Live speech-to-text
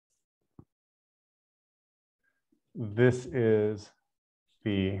This is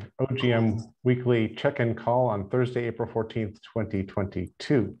the OGM weekly check-in call on Thursday, April 14th,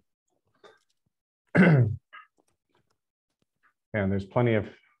 2022. And there's plenty of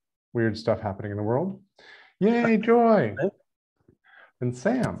weird stuff happening in the world. Yay, Joy! And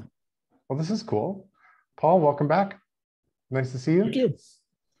Sam. Well, this is cool. Paul, welcome back. Nice to see you. Thank you.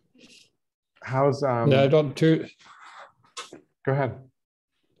 How's Yeah, I don't go ahead.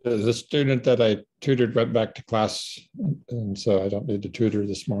 The student that I tutored went back to class, and so I don't need to tutor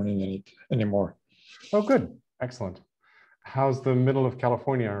this morning anymore. Oh, good. Excellent. How's the middle of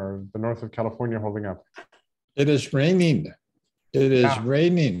California or the north of California holding up? It is raining. It is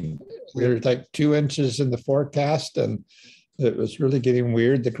raining. There's like 2 inches in the forecast, and it was really getting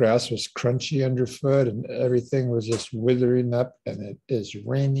weird. The grass was crunchy underfoot, and everything was just withering up, and it is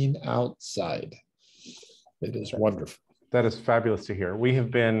raining outside. It is wonderful. That is fabulous to hear. We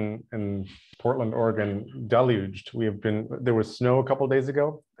have been in Portland, Oregon, deluged. There was snow a couple of days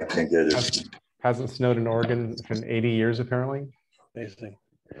ago. I can't get it. Hasn't snowed in Oregon in 80 years, apparently. Amazing.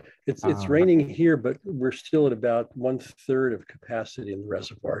 It's raining here, but we're still at about 1/3 of capacity in the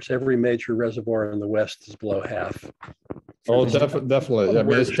reservoirs. Every major reservoir in the West is below half. Oh, definitely. I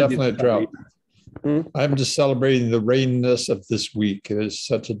mean, it's definitely a drought. I'm just celebrating the rainness of this week. It is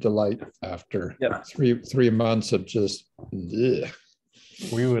such a delight after three months of just. Ugh.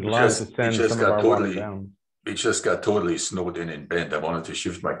 We would love to send some of our water down. It just got totally snowed in Bend. I wanted to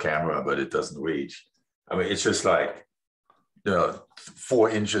shift my camera, but it doesn't reach. I mean, it's just like 4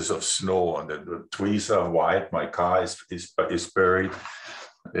 inches of snow, and the trees are white. My car is buried.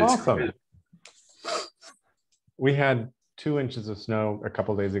 It's awesome. Crazy. We had 2 inches of snow a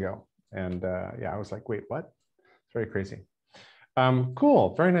couple of days ago. And yeah, I was like, wait, what? It's very crazy.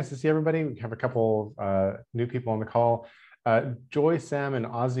 Cool. Very nice to see everybody. We have a couple new people on the call. Joy, Sam, and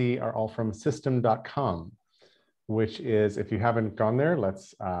Ozzy are all from system.com, which is, if you haven't gone there,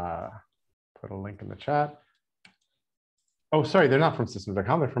 let's put a link in the chat. Oh, sorry, they're not from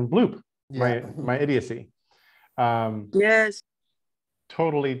system.com. They're from Bloop, my idiocy. Yes.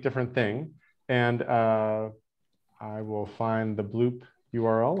 Totally different thing. And I will find the Bloop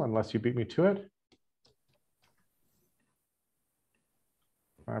URL unless you beat me to it.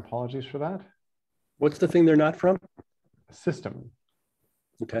 My apologies for that. What's the thing they're not from? System.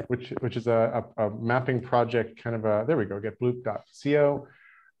 Okay. Which is a mapping project, kind of a, there we go, get bloop.co.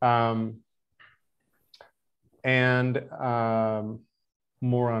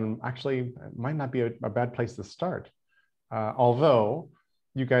 More on, actually, it might not be a bad place to start. Although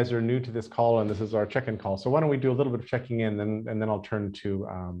you guys are new to this call and this is our check-in call. So why don't we do a little bit of checking in and then I'll turn to,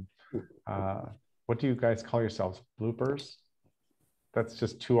 what do you guys call yourselves? Bloopers? That's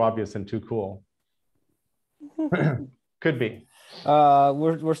just too obvious and too cool. Could be.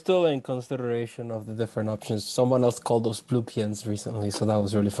 We're still in consideration of the different options. Someone else called those bloopians recently, so that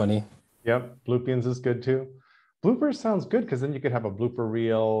was really funny. Yep, bloopians is good too. Bloopers sounds good because then you could have a blooper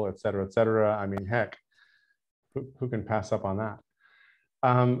reel, et cetera, et cetera. I mean, heck, who can pass up on that?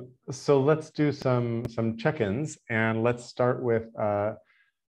 So let's do some check-ins, and let's start with,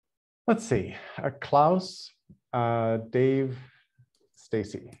 let's see, Klaus, Dave,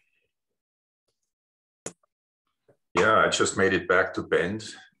 Stacy. Yeah, I just made it back to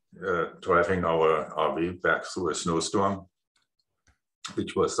Bend, driving our RV back through a snowstorm,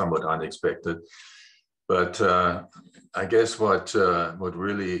 which was somewhat unexpected. But I guess what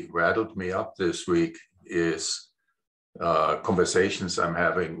really rattled me up this week is conversations I'm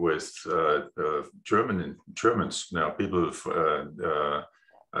having with Germans, people I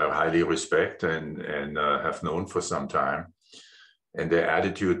highly respect and have known for some time, and their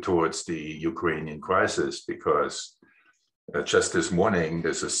attitude towards the Ukrainian crisis, because just this morning,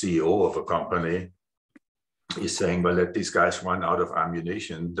 there's a CEO of a company. He's saying, well, let these guys run out of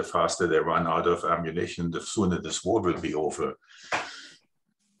ammunition. The faster they run out of ammunition, the sooner this war will be over.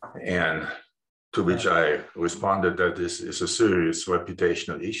 And to which I responded that this is a serious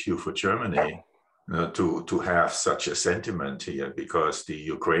reputational issue for Germany, to have such a sentiment here, because the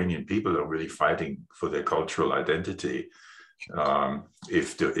Ukrainian people are really fighting for their cultural identity.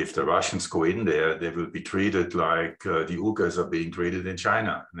 If the Russians go in there, they will be treated like the Uyghurs are being treated in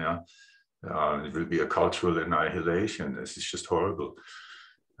China. It will be a cultural annihilation. This is just horrible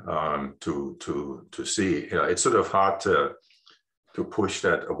to see. It's sort of hard to push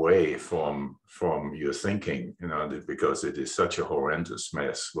that away from your thinking, because it is such a horrendous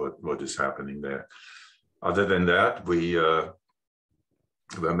mess what is happening there. Other than that, we're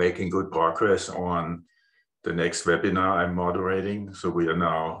making good progress on the next webinar I'm moderating. So we are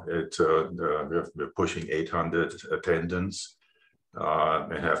now at we're pushing 800 attendance.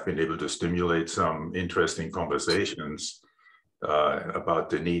 and have been able to stimulate some interesting conversations about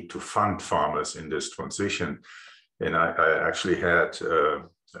the need to fund farmers in this transition. And I actually had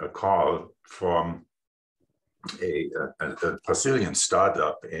a call from a Brazilian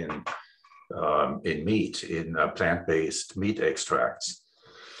startup in meat, in plant-based meat extracts.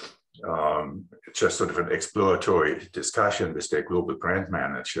 Just sort of an exploratory discussion with their global brand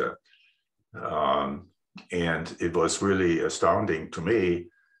manager. And it was really astounding to me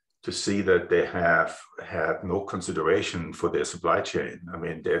to see that they have had no consideration for their supply chain. I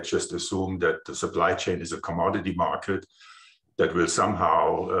mean, they just assumed that the supply chain is a commodity market that will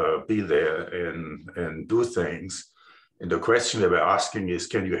somehow be there and do things. And the question they were asking is,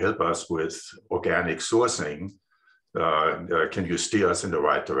 can you help us with organic sourcing? Can you steer us in the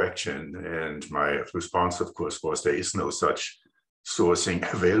right direction? And my response, of course, was there is no such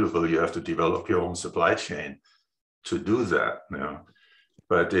sourcing available. You have to develop your own supply chain to do that. You know?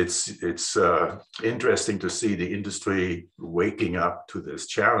 But it's interesting to see the industry waking up to this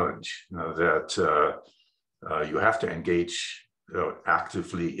challenge, you know, that you have to engage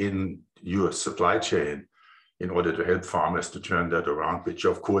actively in your supply chain in order to help farmers to turn that around, which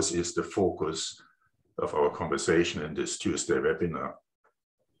of course is the focus of our conversation in this Tuesday webinar.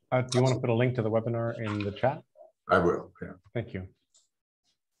 Do you want to put a link to the webinar in the chat? I will, yeah. Thank you.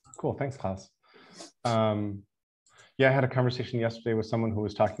 Cool, thanks, Klaus. Yeah, I had a conversation yesterday with someone who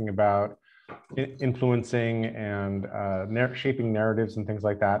was talking about influencing and shaping narratives and things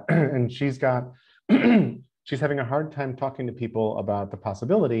like that. And she's having a hard time talking to people about the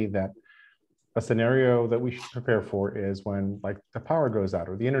possibility that a scenario that we should prepare for is when like the power goes out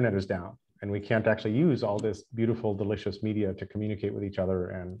or the internet is down and we can't actually use all this beautiful, delicious media to communicate with each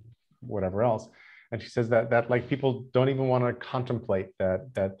other and whatever else. And she says that like people don't even want to contemplate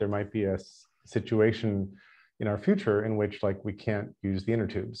that there might be a situation in our future in which like we can't use the inner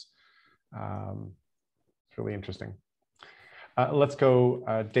tubes. It's really interesting. Let's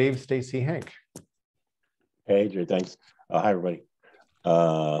go Dave, Stacy, Hank. Hey, Jay, thanks. Hi, everybody.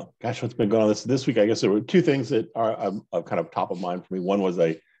 Gosh, what's been going on this week? I guess there were two things that are kind of top of mind for me. One was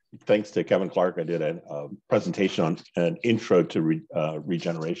thanks to Kevin Clark, I did a presentation on an intro to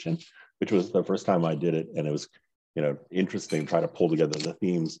regeneration, which was the first time I did it. And it was, interesting to try to pull together the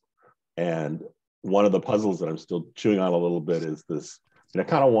themes. And one of the puzzles that I'm still chewing on a little bit is this, I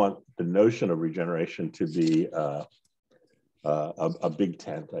kind of want the notion of regeneration to be a big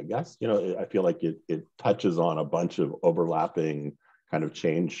tent, I guess. I feel like it touches on a bunch of overlapping kind of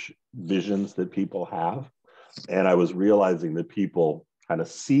change visions that people have. And I was realizing that people kind of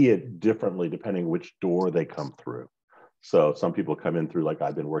see it differently depending which door they come through. So some people come in through, like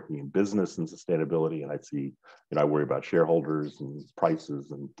I've been working in business and sustainability, and I see, I worry about shareholders and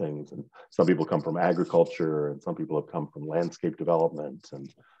prices and things. And some people come from agriculture, and some people have come from landscape development,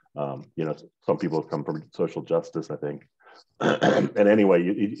 and some people have come from social justice, I think. And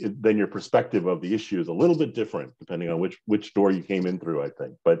anyway, then your perspective of the issue is a little bit different depending on which door you came in through, I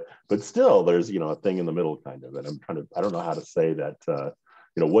think. But still, there's a thing in the middle kind of, and I don't know how to say that.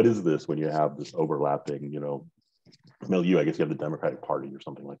 What is this when you have this overlapping milieu? I guess you have the Democratic Party or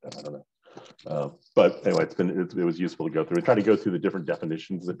something like that. I don't know. But anyway, it was useful to go through. I try to go through the different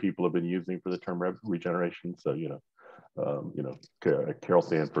definitions that people have been using for the term regeneration. So Carol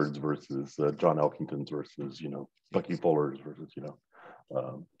Sanford's versus John Elkington's versus Bucky Fuller's versus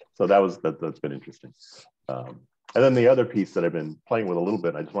so that's been interesting. And then the other piece that I've been playing with a little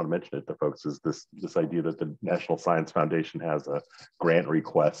bit, I just want to mention it to folks, is this idea that the National Science Foundation has a grant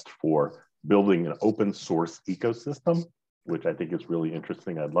request for building an open source ecosystem, which I think is really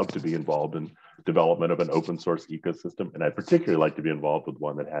interesting. I'd love to be involved in development of an open source ecosystem. And I'd particularly like to be involved with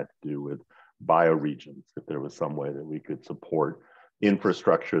one that had to do with bioregions, if there was some way that we could support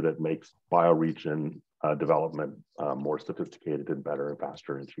infrastructure that makes bioregion development more sophisticated and better and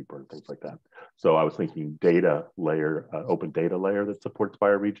faster and cheaper and things like that. So I was thinking data layer, open data layer that supports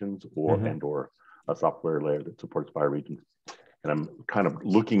bioregions, or a software layer that supports bioregions. And I'm kind of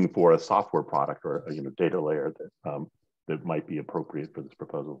looking for a software product or a data layer that might be appropriate for this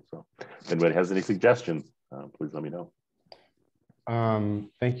proposal. So if anybody has any suggestions, please let me know.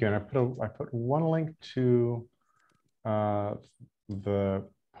 Thank you. And I put one link to the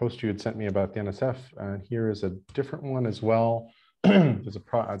post you had sent me about the NSF, and here is a different one as well. There's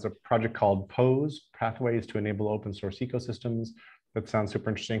a project called POSE, Pathways to Enable Open Source Ecosystems. That sounds super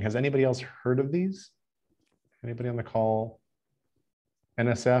interesting. Has anybody else heard of these? Anybody on the call?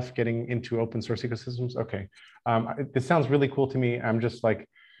 NSF getting into open source ecosystems? Okay. This sounds really cool to me. I'm just like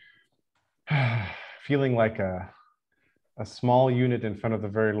feeling like a small unit in front of the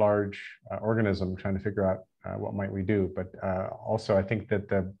very large organism, trying to figure out what might we do? But also, I think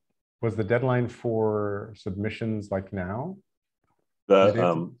that was the deadline for submissions like now?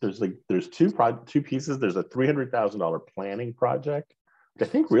 There's two pieces. There's a $300,000 planning project, which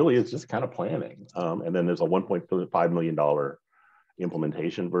I think really is just kind of planning, and then there's a $1.5 million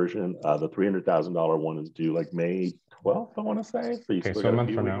implementation version. The $300,000 one is due like May 12th, I want to say. So you so a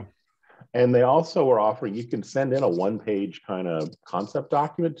month from now. And they also are offering, you can send in a one-page kind of concept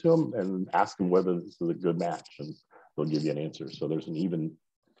document to them and ask them whether this is a good match, and they'll give you an answer. So there's an even,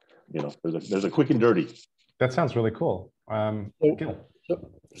 there's a quick and dirty. That sounds really cool.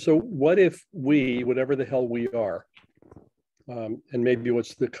 So what if we, whatever the hell we are, and maybe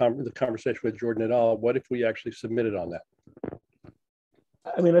what's the conversation with Jordan et al., what if we actually submitted on that?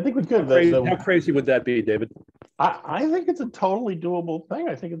 I mean, I think we could. How crazy would that be, David? I think it's a totally doable thing.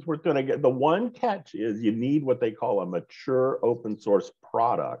 I think it's worth doing. Again, the one catch is you need what they call a mature open source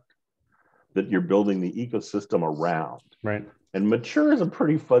product that you're building the ecosystem around. Right. And mature is a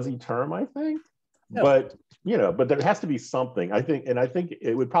pretty fuzzy term, I think. Yeah. But there has to be something. I think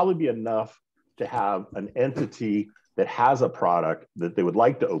it would probably be enough to have an entity that has a product that they would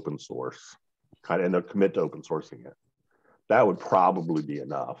like to open source, and they'll commit to open sourcing it. That would probably be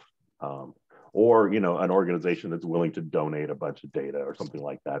enough. Or an organization that's willing to donate a bunch of data or something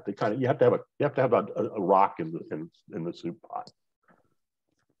like that. You have to have a rock in the soup pot.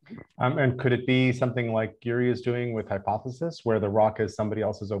 And could it be something like Geary is doing with Hypothesis, where the rock is somebody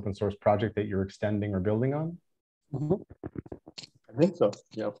else's open source project that you're extending or building on? Mm-hmm. I think so.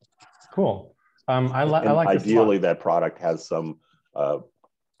 Yeah. Cool. I like. Ideally, that product has some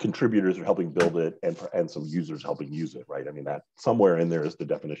contributors are helping build it and some users helping use it. Right. I mean, that somewhere in there is the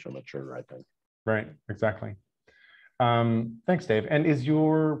definition of mature, I think. Right. Exactly. Thanks, Dave. And is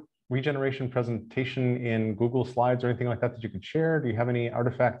your regeneration presentation in Google Slides or anything like that you could share? Do you have any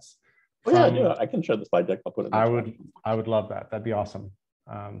artifacts? Yeah, I can share the slide deck. I'll put it in I would love that. That'd be awesome.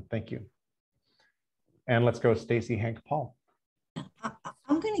 Thank you. And let's go Stacy, Hank, Paul.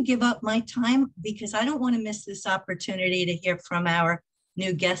 I'm going to give up my time because I don't want to miss this opportunity to hear from our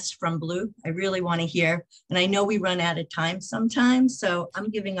new guests from Bloop. I really want to hear, and I know we run out of time sometimes, so I'm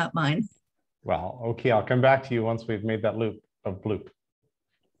giving up mine. Well, okay, I'll come back to you once we've made that loop of Bloop.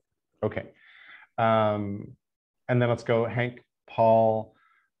 Okay. And then let's go Hank, Paul,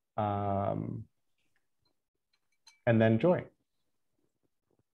 and then Joy.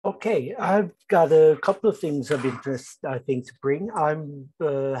 Okay, I've got a couple of things of interest, I think, to bring. I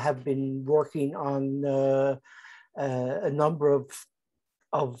have been working on a number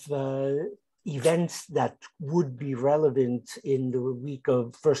of events that would be relevant in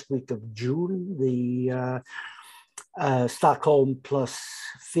the first week of June, the Stockholm Plus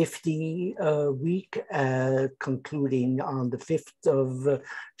 50 week, concluding on the 5th of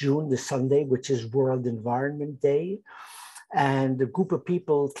June, the Sunday, which is World Environment Day. And a group of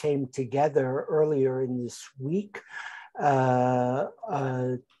people came together earlier in this week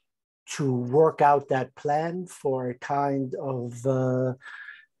to work out that plan for a kind of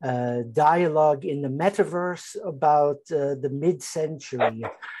dialogue in the metaverse about the mid-century.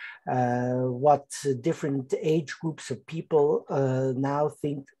 What different age groups of people now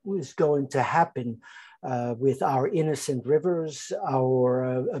think is going to happen with our innocent rivers, our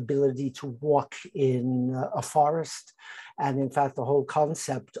ability to walk in a forest, and in fact, the whole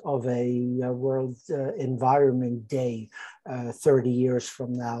concept of a World Environment Day 30 years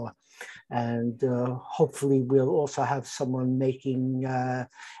from now. And hopefully we'll also have someone making an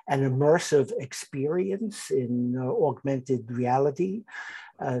immersive experience in augmented reality,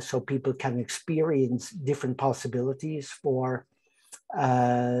 so people can experience different possibilities for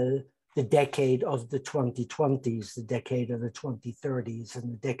the decade of the 2020s, the decade of the 2030s,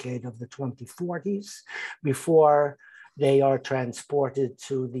 and the decade of the 2040s, before they are transported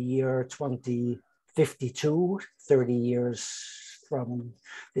to the year 2052, 30 years from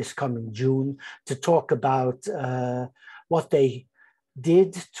this coming June, to talk about what they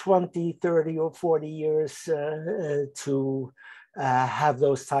did 20, 30, or 40 years to have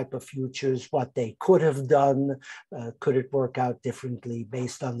those type of futures, what they could have done, could it work out differently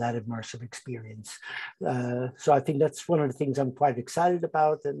based on that immersive experience. So I think that's one of the things I'm quite excited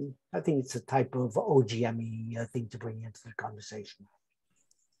about, and I think it's a type of OGM-y thing to bring into the conversation.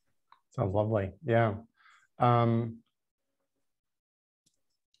 Sounds lovely, yeah.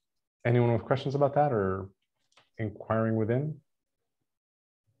 Anyone with questions about that or inquiring within?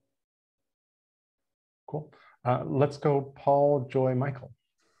 Cool. Let's go Paul, Joy, Michael.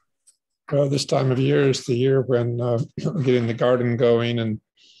 Well, this time of year is the year when getting the garden going. And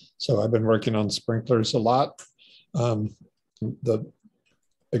so I've been working on sprinklers a lot. The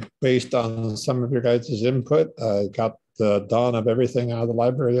based on some of your guys' input, I got the Dawn of Everything out of the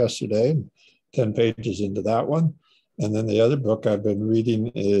library yesterday, 10 pages into that one. And then the other book I've been reading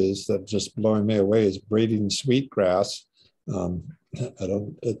is that just blowing me away is Braiding Sweetgrass.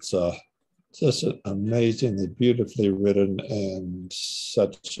 It's just amazingly beautifully written and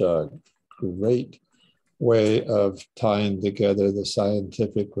such a great way of tying together the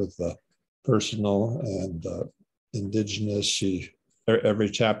scientific with the personal and indigenous. Every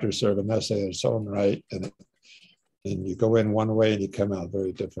chapter is sort of an essay in its own right, and you go in one way and you come out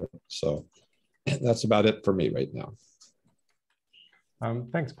very different. So that's about it for me right now.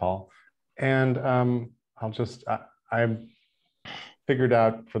 Thanks, Paul. And I figured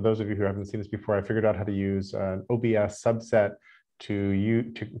out, for those of you who haven't seen this before, I figured out how to use an OBS subset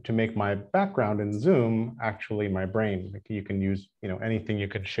to make my background in Zoom actually my brain. Like, you can use anything you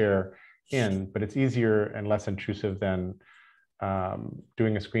can share in, but it's easier and less intrusive than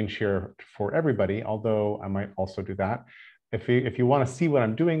doing a screen share for everybody, although I might also do that. If you want to see what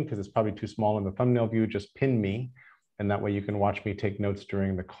I'm doing, because it's probably too small in the thumbnail view, just pin me, and that way you can watch me take notes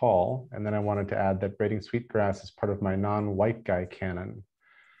during the call. And then I wanted to add that Braiding Sweetgrass is part of my non-white guy canon,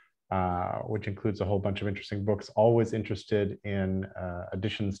 which includes a whole bunch of interesting books. Always interested in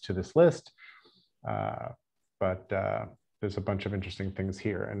additions to this list, but there's a bunch of interesting things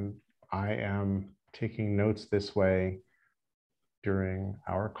here. And I am taking notes this way during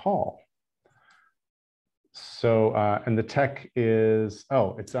our call. So, and the tech is,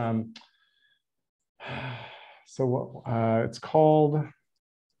 it's it's called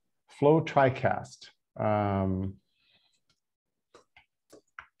Flow TriCast. And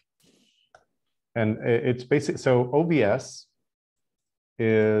it's basically, so OBS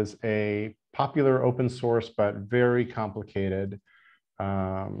is a popular open source, but very complicated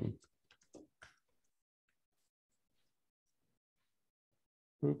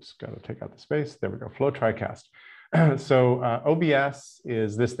oops, got to take out the space. There we go, Flow TriCast. So OBS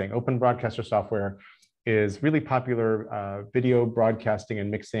is this thing, Open Broadcaster Software, is really popular video broadcasting and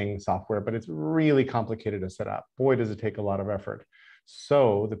mixing software, but it's really complicated to set up. Boy, does it take a lot of effort.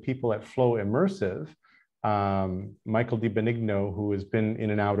 So the people at Flow Immersive, Michael DiBenigno, who has been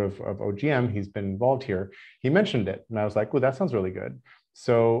in and out of OGM, he's been involved here, he mentioned it. And I was like, well, that sounds really good.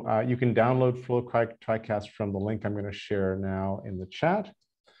 So you can download Flow TriCast from the link I'm going to share now in the chat.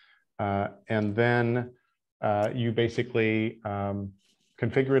 And then you basically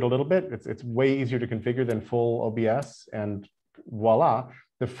configure it a little bit. It's way easier to configure than full OBS, and voila.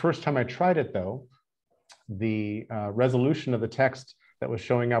 The first time I tried it though, the resolution of the text that was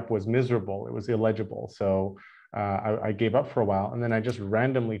showing up was miserable. It was illegible. So I gave up for a while, and then I just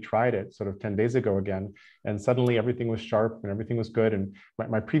randomly tried it sort of 10 days ago again, and suddenly everything was sharp and everything was good. And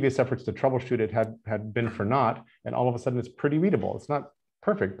my previous efforts to troubleshoot it had been for naught, and all of a sudden it's pretty readable. It's not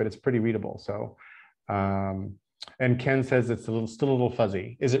perfect, but it's pretty readable. So, and Ken says it's still a little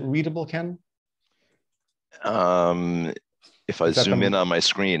fuzzy. Is it readable, Ken? If I zoom in on my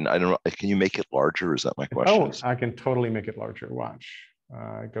screen, I don't know, can you make it larger? Is that my question? Oh, I can totally make it larger. Watch.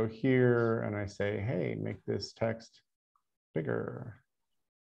 I go here and I say, hey, make this text bigger.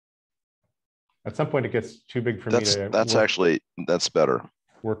 At some point, it gets too big for me to. That's better.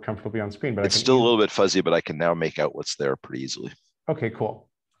 Work comfortably on screen, but it's still a little bit fuzzy, but I can now make out what's there pretty easily. Okay, cool.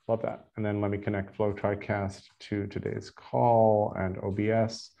 Love that. And then let me connect Flow TriCast to today's call and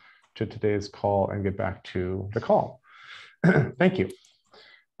OBS to today's call and get back to the call. Thank you.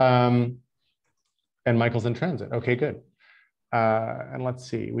 And Michael's in transit. Okay, good. And let's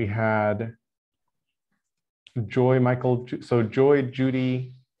see, we had Joy, Michael, so Joy,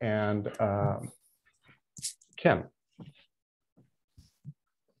 Judy, and Kim.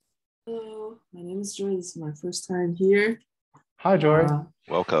 Hello, my name is Joy. This is my first time here. Hi, Joy.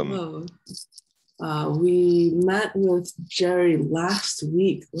 Welcome. Hello. We met with Jerry last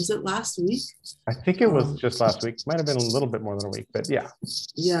week. Was it last week? I think it was just last week. Might have been a little bit more than a week, but yeah.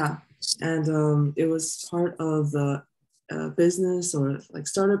 Yeah, and it was part of the business or like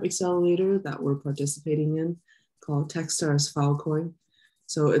startup accelerator that we're participating in called Techstars Filecoin.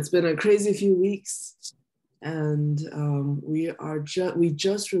 So it's been a crazy few weeks, and we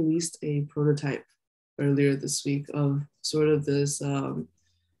just released a prototype earlier this week of sort of this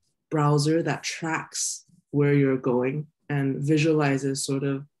browser that tracks where you're going and visualizes sort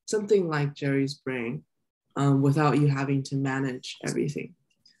of something like Jerry's brain without you having to manage everything.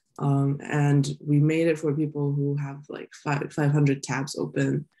 And we made it for people who have like 500 tabs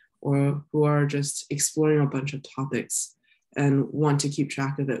open or who are just exploring a bunch of topics and want to keep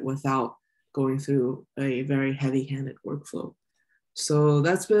track of it without going through a very heavy-handed workflow. So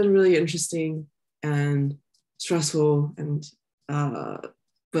that's been really interesting and stressful and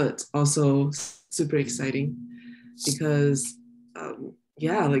but also super exciting because,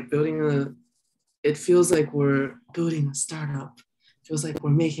 yeah, like it feels like we're building a startup. It feels like we're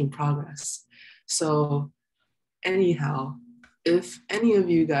making progress. So anyhow, if any of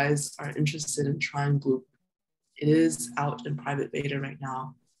you guys are interested in trying Bloop, it is out in private beta right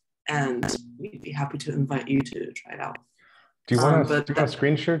now, and we'd be happy to invite you to try it out. Do you want to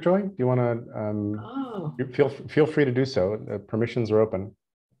screen share, Joy? Do you want to feel free to do so? The permissions are open.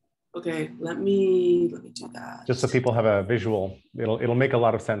 Okay, let me do that. Just so people have a visual. It'll make a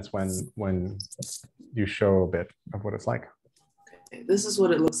lot of sense when you show a bit of what it's like. Okay, this is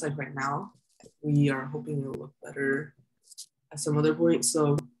what it looks like right now. We are hoping it'll look better at some other point.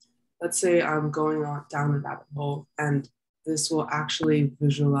 So let's say I'm going on down a rabbit hole, and this will actually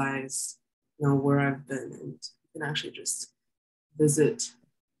visualize, where I've been, and you can actually just visit,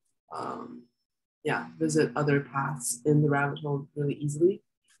 visit other paths in the rabbit hole really easily.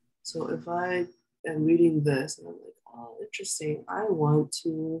 So if I am reading this and I'm like, oh, interesting, I want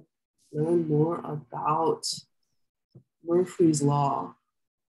to learn more about Murphy's Law,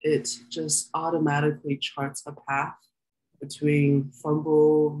 it just automatically charts a path between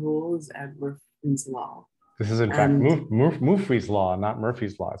fungal rules and Murphy's Law. This is in fact Murphy's Law, not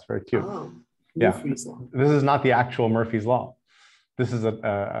Murphy's Law. It's very cute. Oh, Murphy's Law. This is not the actual Murphy's Law. This is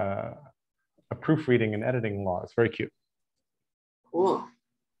a proofreading and editing law. It's very cute. Cool.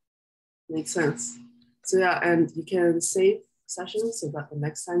 Makes sense. So yeah, and you can save sessions so that the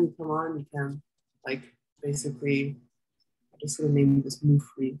next time you come on, you can basically, I'm just gonna name this move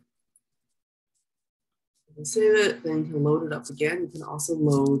free. You can save it, then you can load it up again. You can also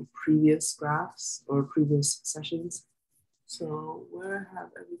load previous graphs or previous sessions. So where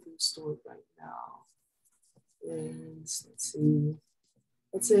have everything stored right now? Let's see,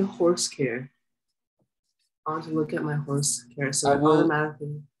 let's say horse care. I want to look at my horse care. So it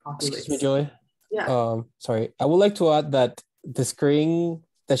automatically populates. Excuse me, Joy. Yeah. Sorry. I would like to add that the screen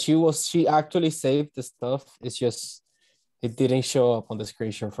that she actually saved the stuff. It's just it didn't show up on the screen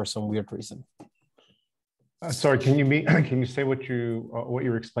share for some weird reason. Sorry, can you say what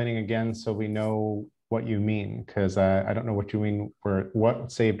you're explaining again so we know what you mean? Because I don't know what you mean.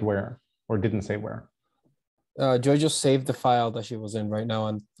 What saved where or didn't save where? Joy just saved the file that she was in right now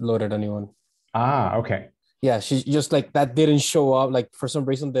and loaded a new one. Ah, okay. Yeah, she just that didn't show up. For some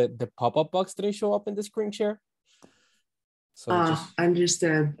reason, the pop-up box didn't show up in the screen share. So I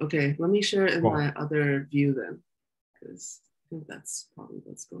understand. Okay, let me share it in my other view then, because I think that's probably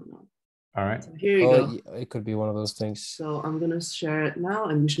what's going on. All right. So here you go. It could be one of those things. So I'm gonna share it now,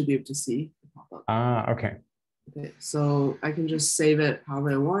 and you should be able to see the pop-up. Ah, okay. Okay, so I can just save it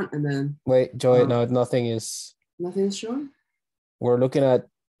however I want, and then. Wait, Joy. No, nothing is. Nothing is shown. We're looking at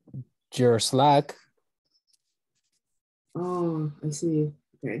your Slack. Oh, I see.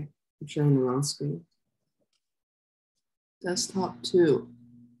 Okay, I'm sharing the wrong screen. Desktop 2,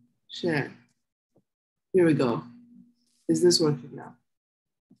 share. Here we go. Is this working now?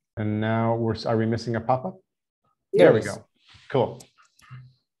 And now are we missing a pop-up? Yes. There we go. Cool.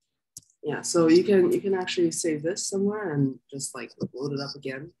 Yeah, so you can actually save this somewhere and just load it up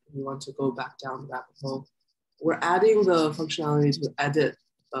again if you want to go back down the rabbit hole. We're adding the functionality to edit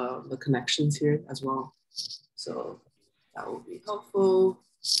the connections here as well. So that will be helpful.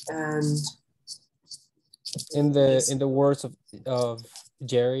 And in the words of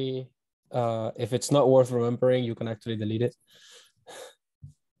Jerry, if it's not worth remembering, you can actually delete it.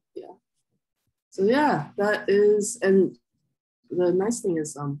 Yeah. So yeah, that is, and the nice thing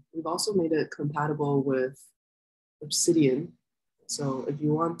is we've also made it compatible with Obsidian. So if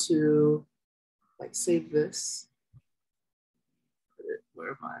you want to save this, put it, where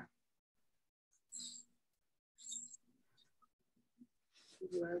am I?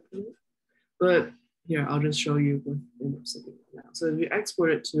 But here, I'll just show you within Obsidian now. So if you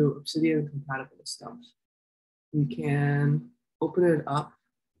export it to Obsidian compatible stuff, you can open it up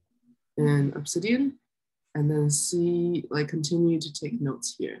in Obsidian and then see, continue to take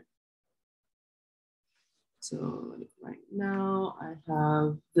notes here. So right now I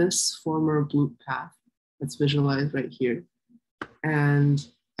have this former Bloop path that's visualized right here. And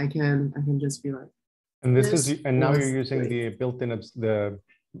I can just be like, and now you're using the built-in the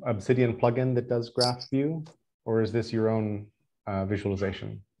Obsidian plugin that does graph view, or is this your own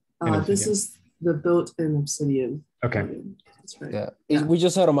visualization? This is the built-in Obsidian. Okay. Plugin. That's right. Yeah. We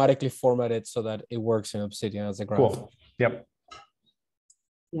just automatically format it so that it works in Obsidian as a graph. Cool. Yep.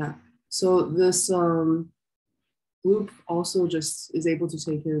 Yeah. So this Bloop also just is able to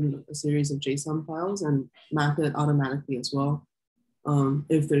take in a series of JSON files and map it automatically as well.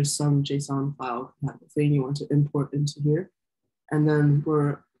 If there's some JSON file thing you want to import into here. And then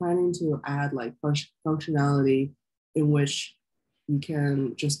we're planning to add like functionality in which you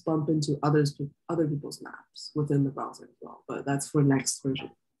can just bump into other people's maps within the browser as well, but that's for next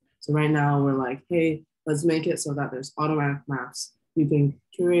version. So right now we're like, hey, let's make it so that there's automatic maps. You can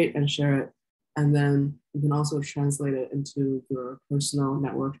curate and share it. And then you can also translate it into your personal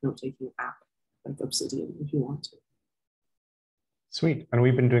network note-taking app, like Obsidian, if you want to. Sweet. And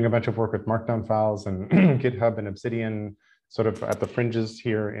we've been doing a bunch of work with Markdown files and GitHub and Obsidian sort of at the fringes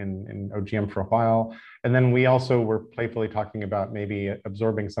here in OGM for a while. And then we also were playfully talking about maybe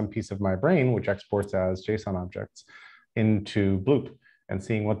absorbing some piece of my brain, which exports as JSON objects, into Bloop and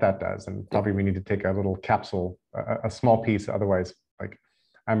seeing what that does. And probably we need to take a little capsule, a small piece, otherwise like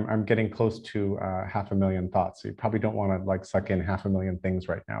I'm getting close to 500,000 thoughts. So you probably don't want to like suck in 500,000 things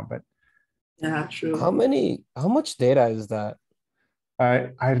right now, but. Yeah, true. How much data is that?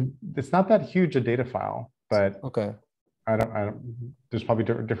 It's not that huge a data file, but okay. I don't, there's probably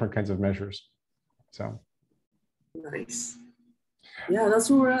different kinds of measures. So. Nice. Yeah, that's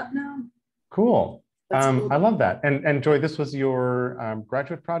where we're at now. Cool. Cool. I love that. And Joy, this was your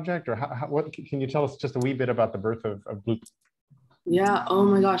graduate project, or what can you tell us just a wee bit about the birth of Bloop? Yeah, oh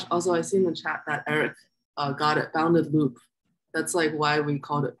my gosh. Also, I see in the chat that Eric founded Loop. That's like why we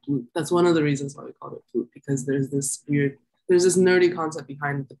called it Bloop. That's one of the reasons why we called it Bloop, because there's this nerdy concept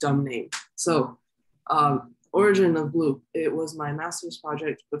behind the dumb name. So origin of Bloop, it was my master's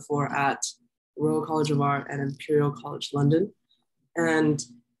project before at Royal College of Art and Imperial College London. And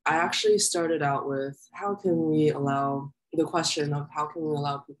I actually started out with the question of how can we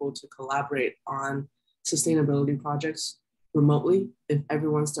allow people to collaborate on sustainability projects remotely? If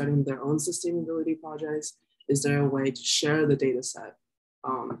everyone's starting their own sustainability projects, is there a way to share the data set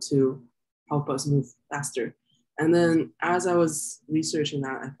to help us move faster? And then as I was researching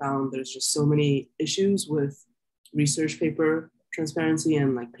that, I found there's just so many issues with research paper transparency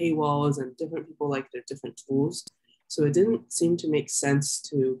and like paywalls, and different people like their different tools. So it didn't seem to make sense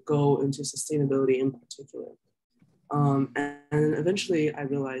to go into sustainability in particular. And eventually I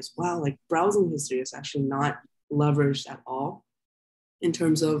realized, wow, like browsing history is actually not leveraged at all in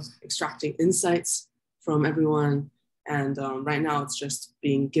terms of extracting insights from everyone. And right now it's just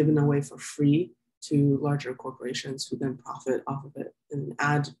being given away for free to larger corporations who then profit off of it in an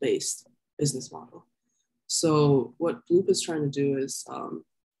ad-based business model. So what Bloop is trying to do is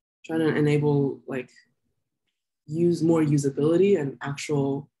trying to enable like use more usability and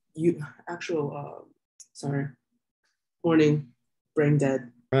sorry, morning, brain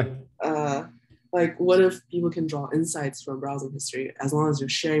dead. Like what if people can draw insights from browsing history as long as you're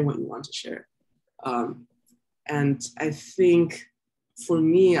sharing what you want to share? And I think for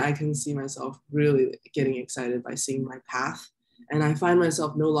me, I can see myself really getting excited by seeing my path. And I find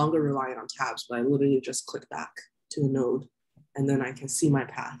myself no longer relying on tabs, but I literally just click back to a node and then I can see my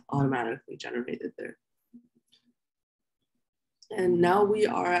path automatically generated there. And now we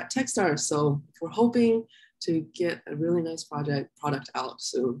are at Techstars. So we're hoping to get a really nice product out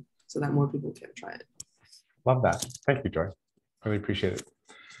soon so that more people can try it. Love that. Thank you, Joy. Really appreciate it.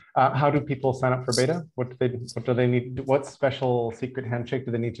 How do people sign up for beta? What do they need? What special secret handshake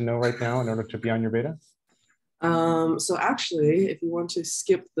do they need to know right now in order to be on your beta? So actually, if you want to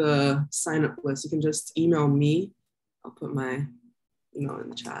skip the sign up list, you can just email me. I'll put my email in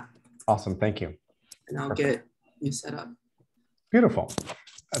the chat. Awesome. Thank you. And I'll get you set up. Beautiful.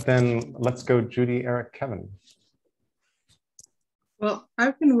 Then let's go Judy, Eric, Kevin. Well,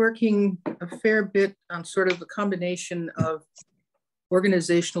 I've been working a fair bit on sort of the combination of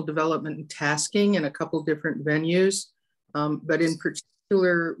organizational development and tasking in a couple different venues, but in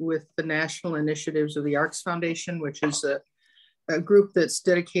particular with the national initiatives of the ARCS Foundation, which is a group that's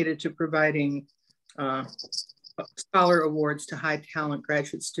dedicated to providing scholar awards to high talent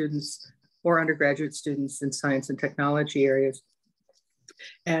graduate students or undergraduate students in science and technology areas.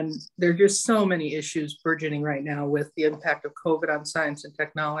 And there are just so many issues burgeoning right now with the impact of COVID on science and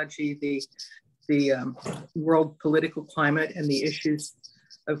technology, the world political climate, and the issues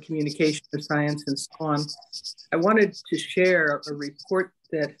of communication of science and so on. I wanted to share a report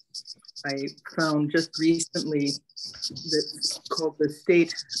that I found just recently that's called The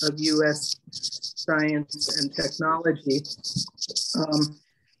State of U.S. Science and Technology,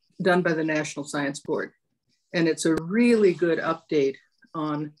 done by the National Science Board. And it's a really good update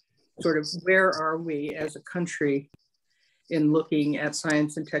on sort of where are we as a country in looking at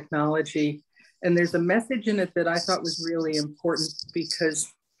science and technology. And there's a message in it that I thought was really important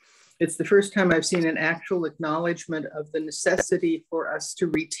because it's the first time I've seen an actual acknowledgement of the necessity for us to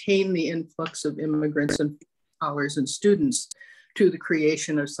retain the influx of immigrants and scholars and students to the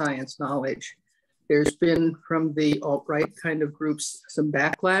creation of science knowledge. There's been from the alt-right kind of groups some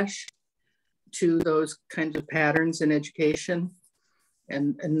backlash to those kinds of patterns in education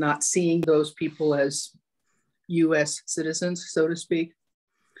and not seeing those people as US citizens, so to speak.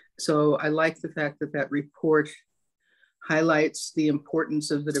 So I like the fact that that report highlights the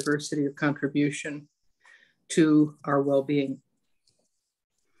importance of the diversity of contribution to our well-being.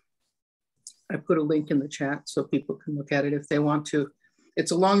 I put a link in the chat so people can look at it if they want to.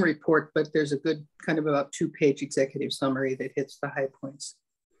 It's a long report, but there's a good kind of about 2-page executive summary that hits the high points.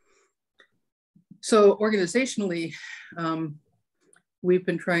 So organizationally, we've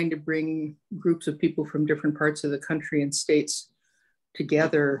been trying to bring groups of people from different parts of the country and states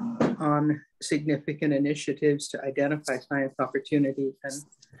together on significant initiatives to identify science opportunities and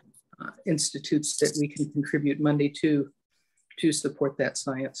institutes that we can contribute money to support that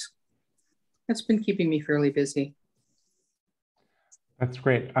science. That's been keeping me fairly busy. That's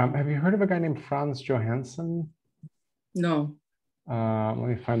great. Have you heard of a guy named Franz Johansson? No. Let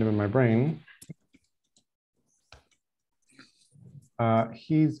me find him in my brain.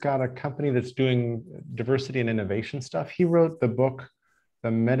 He's got a company that's doing diversity and innovation stuff. He wrote the book, The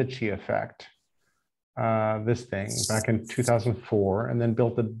Medici Effect, this thing back in 2004, and then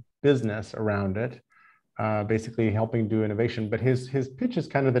built a business around it, basically helping do innovation. But his pitch is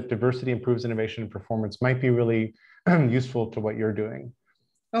kind of that diversity improves innovation and performance might be really useful to what you're doing.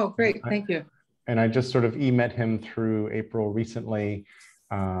 Oh, great. Thank you. And I just sort of met him through April recently,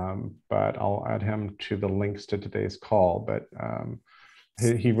 but I'll add him to the links to today's call. But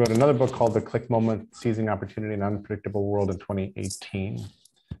he wrote another book called The Click Moment, Seizing Opportunity in an Unpredictable World in 2018.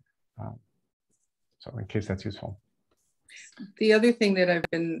 So in case that's useful. The other thing that I've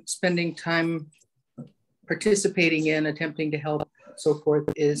been spending time participating in, attempting to help, so forth,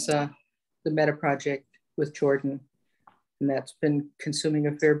 is the Meta Project with Jordan. And that's been consuming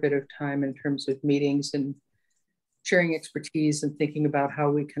a fair bit of time in terms of meetings and sharing expertise and thinking about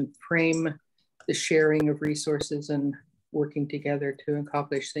how we can frame the sharing of resources and working together to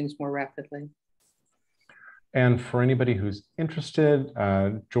accomplish things more rapidly. And for anybody who's interested,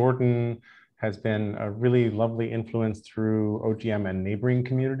 Jordan has been a really lovely influence through OGM and neighboring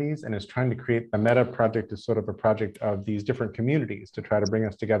communities, and is trying to create the Meta Project as sort of a project of these different communities to try to bring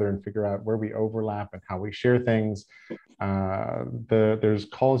us together and figure out where we overlap and how we share things. There's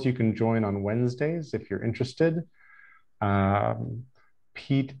calls you can join on Wednesdays if you're interested.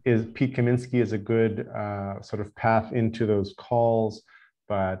 Pete Kaminsky is a good sort of path into those calls,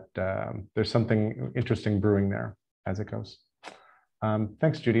 but there's something interesting brewing there as it goes.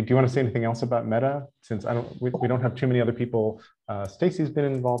 Thanks, Judy. Do you want to say anything else about Meta? Since we don't have too many other people. Stacy's been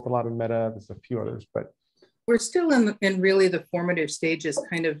involved a lot in Meta. There's a few others, but we're still in really the formative stages,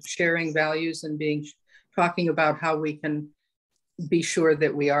 kind of sharing values and talking about how we can be sure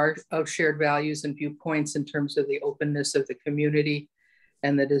that we are of shared values and viewpoints in terms of the openness of the community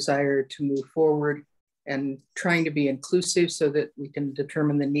and the desire to move forward, and trying to be inclusive so that we can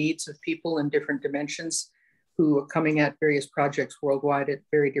determine the needs of people in different dimensions who are coming at various projects worldwide at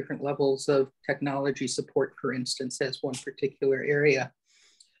very different levels of technology support, for instance, as one particular area.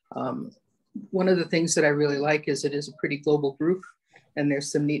 One of the things that I really like is it is a pretty global group, and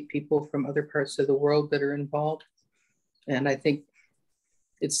there's some neat people from other parts of the world that are involved. And I think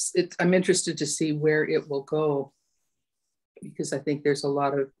I'm interested to see where it will go, because I think there's a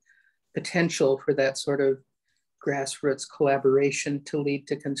lot of potential for that sort of grassroots collaboration to lead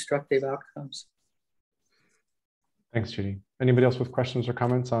to constructive outcomes. Thanks, Judy. Anybody else with questions or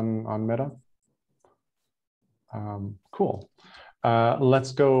comments on Meta? Cool.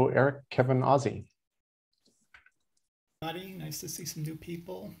 Let's go, Eric, Kevin, Ozzy. Nice to see some new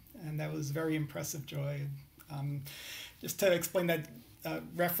people, and that was very impressive, Joy. Just to explain that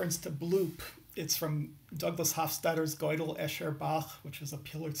reference to Bloop, it's from Douglas Hofstadter's Gödel, Escher, Bach, which was a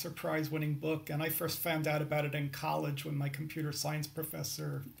Pulitzer Prize-winning book, and I first found out about it in college when my computer science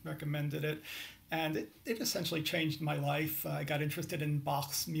professor recommended it. And it essentially changed my life. I got interested in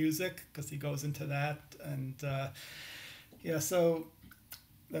Bach's music because he goes into that. And yeah, so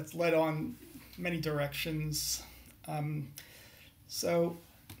that's led on many directions. So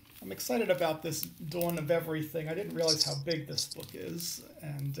I'm excited about this Dawn of Everything. I didn't realize how big this book is.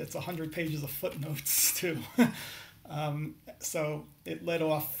 And it's 100 pages of footnotes too. So it led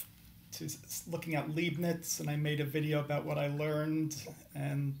off to looking at Leibniz, and I made a video about what I learned.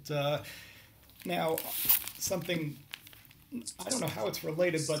 And now, something, I don't know how it's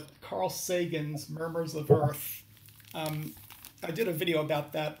related, but Carl Sagan's Murmurs of Earth. I did a video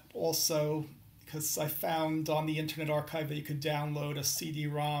about that also because I found on the Internet Archive that you could download a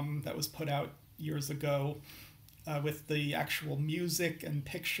CD-ROM that was put out years ago with the actual music and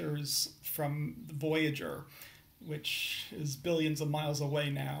pictures from the Voyager, which is billions of miles away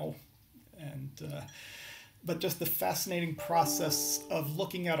now. And but just the fascinating process of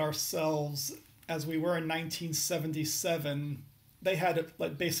looking at ourselves as we were in 1977. They had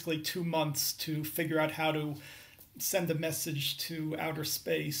like basically 2 months to figure out how to send a message to outer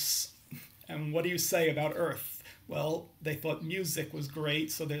space. And what do you say about Earth? Well, they thought music was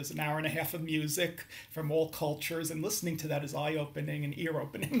great, so there's an hour and a half of music from all cultures, and listening to that is eye-opening and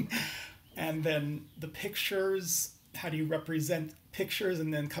ear-opening. And then the pictures, how do you represent pictures,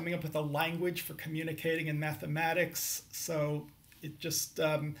 and then coming up with a language for communicating in mathematics. So it just,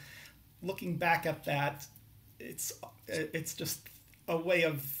 looking back at that, it's just a way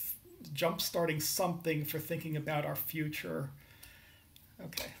of jump-starting something for thinking about our future.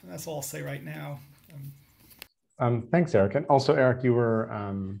 Okay, that's all I'll say right now. Thanks, Eric. And also, Eric, you were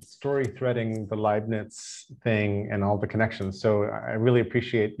story threading the Leibniz thing and all the connections. So I really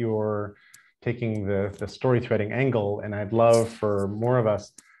appreciate your taking the story threading angle. And I'd love for more of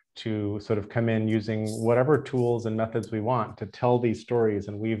us to sort of come in using whatever tools and methods we want to tell these stories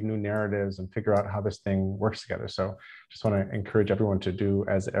and weave new narratives and figure out how this thing works together. So just want to encourage everyone to do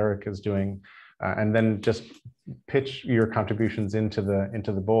as Eric is doing, and then just pitch your contributions into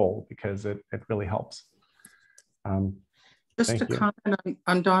the bowl, because it really helps. Just to comment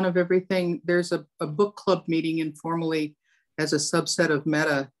on Dawn of Everything, there's a book club meeting informally as a subset of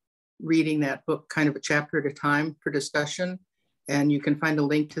Meta, reading that book kind of a chapter at a time for discussion. And you can find a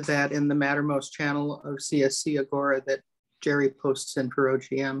link to that in the Mattermost channel of CSC Agora that Jerry posts in for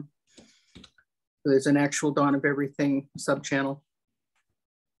OGM. There's an actual Dawn of Everything sub-channel.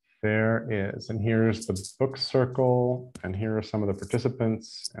 There is, and here's the book circle, and here are some of the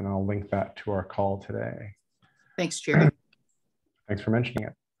participants, and I'll link that to our call today. Thanks, Jerry. Thanks for mentioning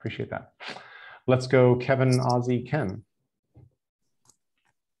it. Appreciate that. Let's go Kevin, Ozzy, Ken.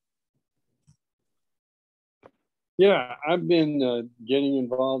 Yeah, I've been getting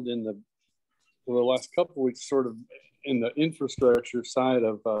involved in for the last couple of weeks, sort of in the infrastructure side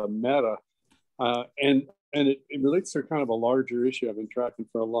of Meta, and it relates to kind of a larger issue I've been tracking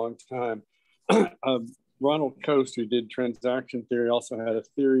for a long time. Ronald Coase, who did transaction theory, also had a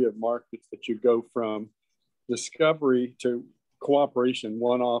theory of markets that you go from discovery to cooperation,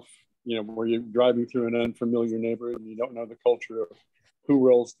 one-off, where you're driving through an unfamiliar neighborhood and you don't know the culture of who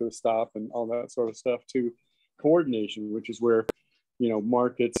rolls to a stop and all that sort of stuff, to coordination, which is where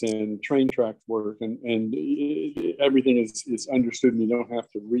markets and train tracks work, and everything is understood, and you don't have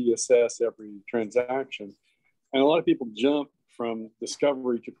to reassess every transaction. And a lot of people jump from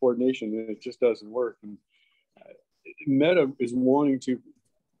discovery to coordination, and it just doesn't work. And Meta is wanting to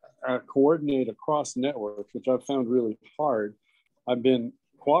coordinate across networks, which I've found really hard. I've been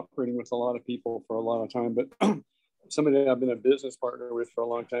cooperating with a lot of people for a lot of time, but somebody I've been a business partner with for a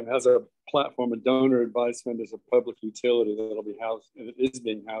long time has a platform, a donor advised fund as a public utility that'll be housed, and it is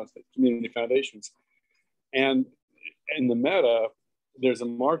being housed at community foundations. And in the Meta, there's a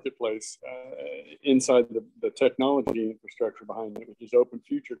marketplace inside the technology infrastructure behind it, which is Open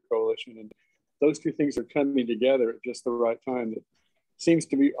Future Coalition. And those two things are coming together at just the right time. That seems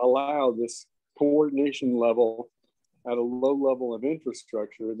to be allow this coordination level at a low level of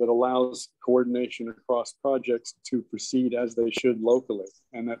infrastructure that allows coordination across projects to proceed as they should locally.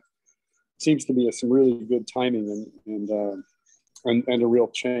 And that seems to be some really good timing and a real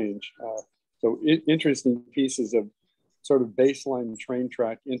change. So interesting pieces of sort of baseline train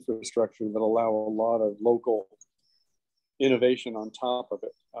track infrastructure that allow a lot of local innovation on top of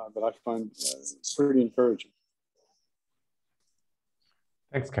it that I find pretty encouraging.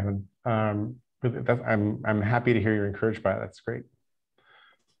 Thanks, Kevin. I'm happy to hear you're encouraged by it. That's great.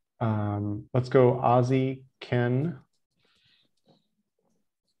 Let's go Ozzy, Ken.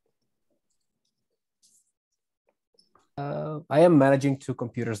 I am managing two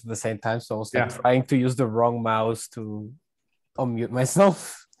computers at the same time, so I was trying to use the wrong mouse to unmute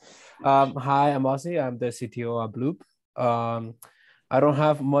myself. Hi, I'm Ozzy. I'm the CTO at Bloop. I don't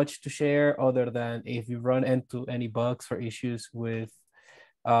have much to share other than if you run into any bugs or issues with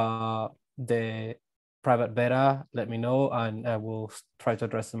the private beta, let me know, and I will try to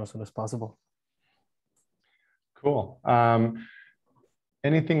address them as soon as possible. Cool.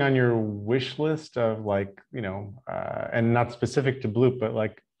 Anything on your wish list of and not specific to Bloop, but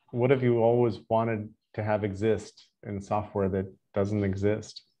what have you always wanted to have exist in software that doesn't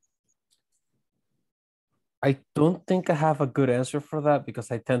exist? I don't think I have a good answer for that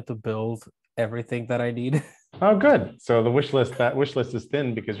because I tend to build everything that I need. Oh, good. So that wish list is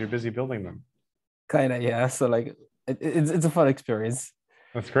thin because you're busy building them. Kind of, yeah. So it's a fun experience.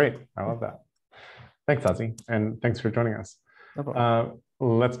 That's great. I love that. Thanks, Ozzy, and thanks for joining us. No problem.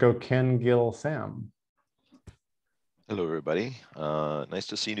 Let's go Ken, Gil, Sam. Hello, everybody. Nice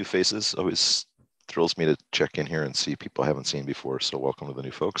to see new faces. Always thrills me to check in here and see people I haven't seen before. So welcome to the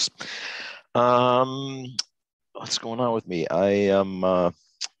new folks. What's going on with me? I am. I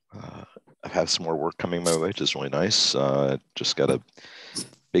have some more work coming my way, which is really nice. Just got a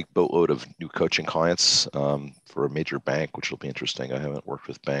big boatload of new coaching clients for a major bank, which will be interesting. I haven't worked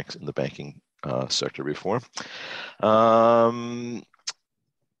with banks in the banking sector before. I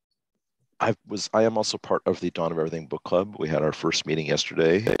am also part of the Dawn of Everything book club. We had our first meeting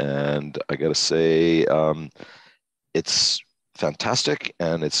yesterday, and I got to say, it's fantastic,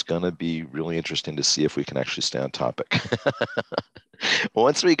 and it's going to be really interesting to see if we can actually stay on topic.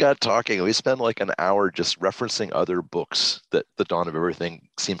 Once we got talking, we spent like an hour just referencing other books that the Dawn of Everything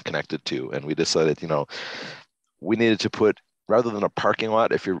seemed connected to, and we decided, we needed to put, rather than a parking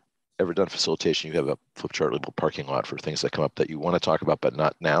lot, if you're ever done facilitation, you have a flip chart labeled parking lot for things that come up that you want to talk about, but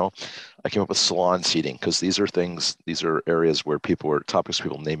not now. I came up with salon seating because these are areas where topics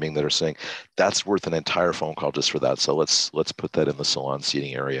people naming that are saying that's worth an entire phone call just for that. So let's put that in the salon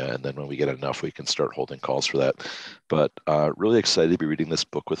seating area. And then when we get enough, we can start holding calls for that. But really excited to be reading this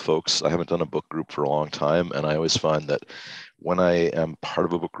book with folks. I haven't done a book group for a long time. And I always find that when I am part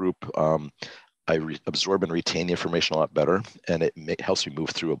of a book group, I absorb and retain the information a lot better, and it helps me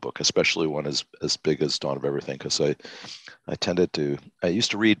move through a book, especially one as big as Dawn of Everything, because I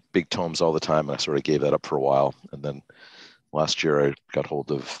used to read big tomes all the time, and I sort of gave that up for a while. And then last year I got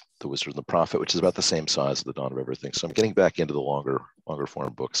hold of The Wizard and the Prophet, which is about the same size as the Dawn of Everything. So I'm getting back into the longer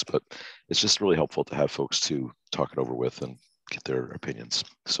form books, but it's just really helpful to have folks to talk it over with and get their opinions.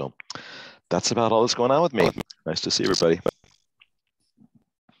 So that's about all that's going on with me. Nice to see everybody.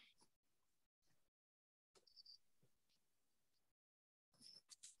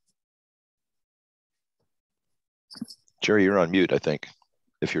 Jerry, you're on mute, I think,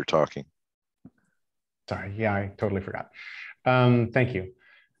 if you're talking. Sorry, yeah, I totally forgot. Thank you.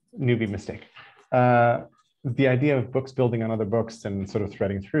 Newbie mistake. The idea of books building on other books and sort of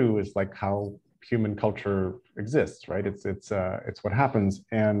threading through is like how human culture exists, right? It's what happens,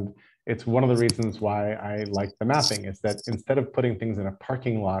 and it's one of the reasons why I like the mapping is that instead of putting things in a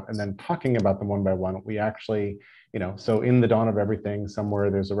parking lot and then talking about them one by one, we actually, so in the Dawn of Everything, somewhere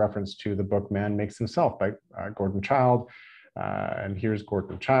there's a reference to the book Man Makes Himself by Gordon Childe. And here's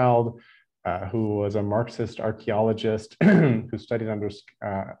Gordon Childe, who was a Marxist archaeologist who studied under,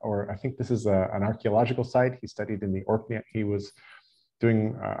 or I think this is an archaeological site. He studied in the Orkney, he was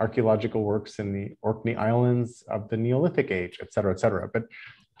doing archaeological works in the Orkney Islands of the Neolithic age, et cetera, et cetera.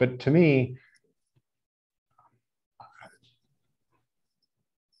 But to me,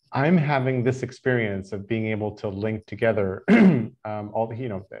 I'm having this experience of being able to link together all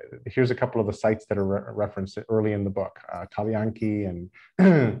the, here's a couple of the sites that are referenced early in the book, Kalyanki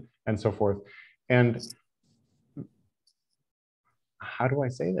and so forth. And how do I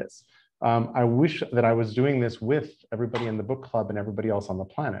say this? I wish that I was doing this with everybody in the book club and everybody else on the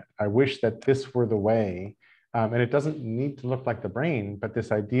planet. I wish that this were the way, and it doesn't need to look like the brain, but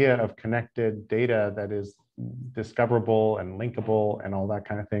this idea of connected data that is discoverable and linkable and all that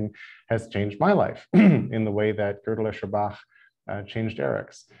kind of thing has changed my life in the way that Gödel Escher-Bach changed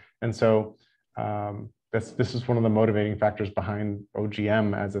Eric's. And so this is one of the motivating factors behind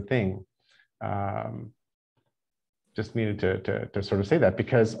OGM as a thing. Just needed to sort of say that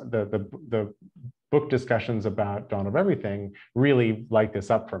because the book discussions about Dawn of Everything really light this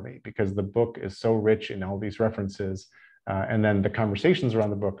up for me because the book is so rich in all these references, and then the conversations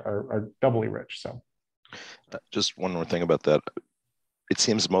around the book are doubly rich. So, just one more thing about that. It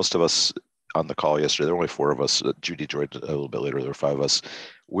seems most of us on the call yesterday, there were only 4 of us. Judy joined a little bit later. There were 5 of us.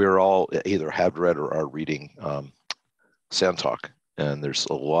 We're all either have read or are reading Sand Talk, and there's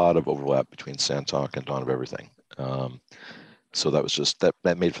a lot of overlap between Sand Talk and Dawn of Everything. So that was just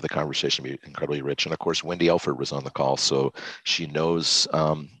that made for the conversation to be incredibly rich. And of course, Wendy Elford was on the call, so she knows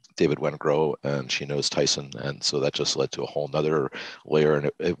David Wengrow and she knows Tyson, and so that just led to a whole nother layer. And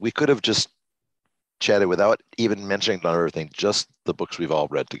we could have just chatted without even mentioning Dawn of Everything, just the books we've all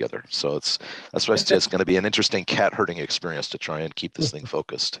read together. So that's why I say it's going to be an interesting cat herding experience to try and keep this thing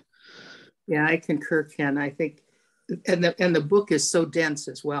focused. Yeah, I concur, Ken. I think, and the book is so dense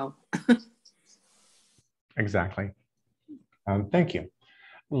as well. Exactly. Thank you.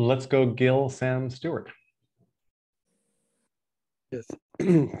 Let's go Gil, Sam, Stewart. Yes,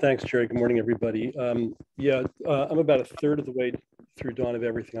 thanks, Jerry. Good morning, everybody. I'm about a third of the way through Dawn of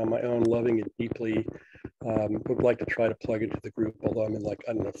Everything on my own, loving it deeply. Would like to try to plug into the group, although I'm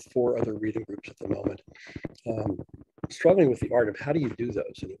in 4 other reading groups at the moment. Struggling with the art of how do you do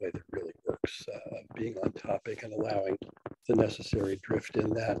those in a way that really works. perks of being on topic and allowing the necessary drift in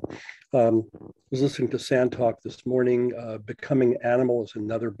that. Was listening to Sand Talk this morning. Becoming Animal is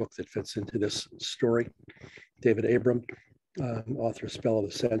another book that fits into this story. David Abram, author of Spell of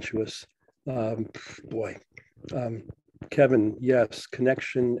the Sensuous. Kevin, yes,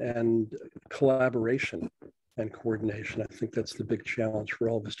 connection and collaboration and coordination. I think that's the big challenge for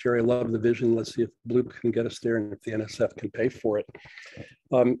all of us. Jerry, I love the vision. Let's see if Bloop can get us there and if the NSF can pay for it.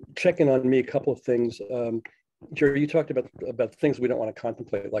 Checking on me, a couple of things. Jerry, you talked about things we don't want to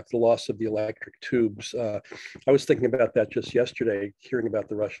contemplate, like the loss of the electric tubes. I was thinking about that just yesterday, hearing about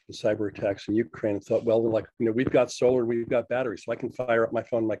the Russian cyber attacks in Ukraine, and thought, well, like, we've got solar, we've got batteries, so I can fire up my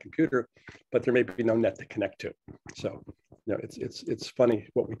phone, my computer, but there may be no net to connect to. So, it's funny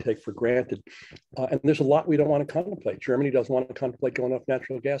what we take for granted, and there's a lot we don't want to contemplate. Germany doesn't want to contemplate going off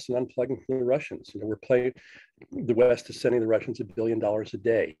natural gas and unplugging from the Russians. The West is sending the Russians $1 billion a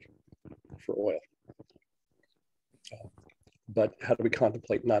day for oil. But how do we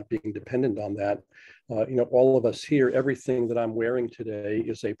contemplate not being dependent on that? All of us here, everything that I'm wearing today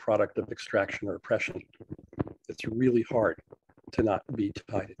is a product of extraction or oppression. It's really hard to not be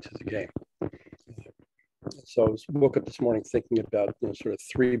tied into the game. So I woke up this morning thinking about sort of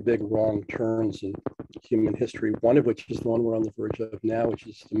three big wrong turns in human history, one of which is the one we're on the verge of now, which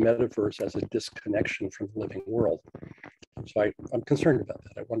is the metaverse as a disconnection from the living world. So I'm concerned about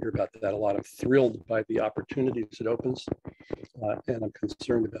that. I wonder about that a lot. I'm thrilled by the opportunities it opens, and I'm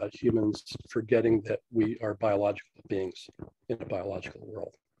concerned about humans forgetting that we are biological beings in a biological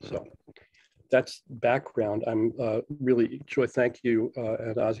world. So that's background. I'm really, Joy, thank you,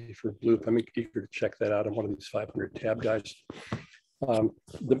 and Ozzy for Bloop. I'm eager to check that out. I'm one of these 500 tab guys.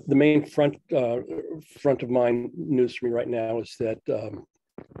 The main front of mind news for me right now is that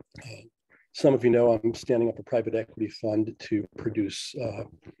some of you know I'm standing up a private equity fund to produce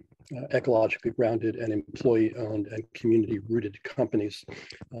ecologically grounded and employee-owned and community-rooted companies.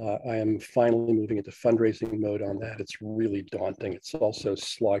 I am finally moving into fundraising mode on that. It's really daunting. It's also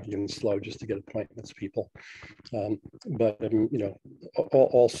sloggy and slow just to get appointments, people. But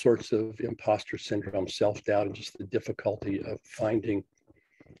all sorts of imposter syndrome, self-doubt, and just the difficulty of finding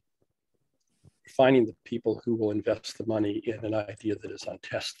the people who will invest the money in an idea that is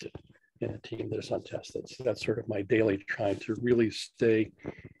untested, in a team that is untested. So that's sort of my daily trying to really stay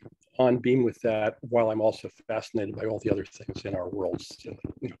on beam with that, while I'm also fascinated by all the other things in our worlds,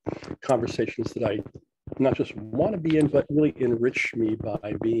 conversations that I not just want to be in, but really enrich me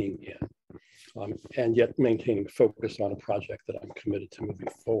by being in, and yet maintaining focus on a project that I'm committed to moving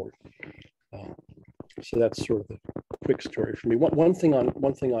forward. So that's sort of the quick story for me. One thing on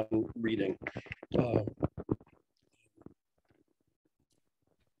reading.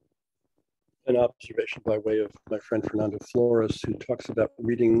 An observation by way of my friend Fernando Flores, who talks about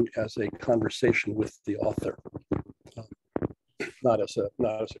reading as a conversation with the author, not as a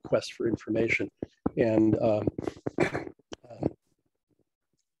quest for information. And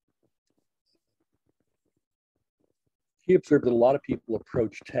he observed that a lot of people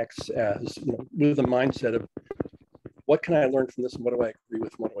approach texts as, with a mindset of, what can I learn from this, and what do I agree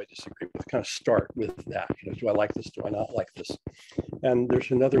with, and what do I disagree with? Kind of start with that. Do I like this? Do I not like this? And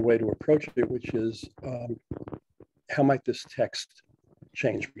there's another way to approach it, which is, how might this text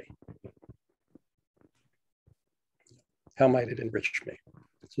change me? How might it enrich me?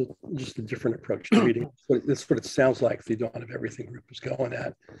 So just a different approach to reading. That's what it sounds like the Dawn of Everything group is going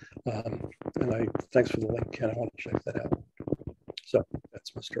at. And thanks for the link, Ken. I want to check that out. So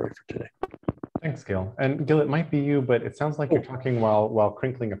that's my story for today. Thanks, Gil. And Gil, it might be you, but it sounds like you're talking while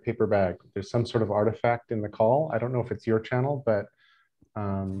crinkling a paper bag. There's some sort of artifact in the call. I don't know if it's your channel, but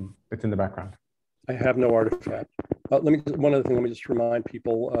it's in the background. I have no artifact. One other thing, let me just remind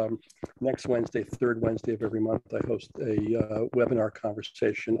people, next Wednesday, third Wednesday of every month, I host a webinar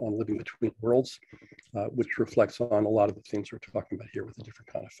conversation on living between worlds, which reflects on a lot of the things we're talking about here with a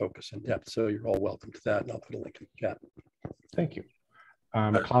different kind of focus and depth. So you're all welcome to that, and I'll put a link in the chat. Thank you.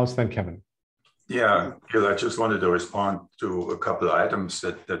 Klaus, then Kevin. Yeah, Gil, I just wanted to respond to a couple of items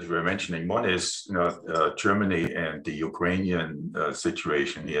that you were mentioning. One is, Germany and the Ukrainian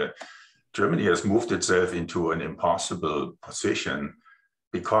situation here. Germany has moved itself into an impossible position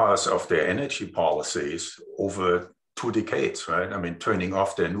because of their energy policies over 2 decades, right? I mean, turning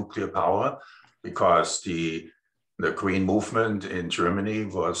off their nuclear power because the green movement in Germany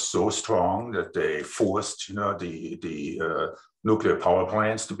was so strong that they forced, the nuclear power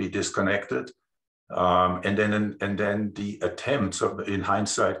plants to be disconnected. And then the attempts of, in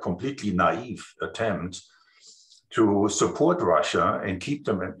hindsight, completely naive attempts to support Russia and keep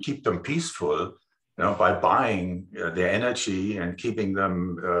them peaceful by buying their energy and keeping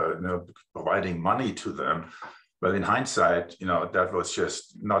them, providing money to them. But in hindsight, that was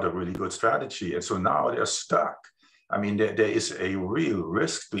just not a really good strategy. And so now they're stuck. I mean, there is a real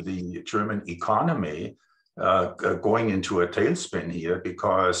risk to the German economy going into a tailspin here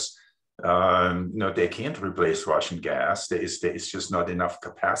because they can't replace Russian gas. There is just not enough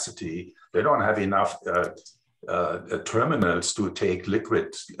capacity. They don't have enough terminals to take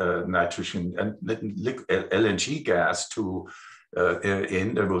liquid nitrogen and LNG gas to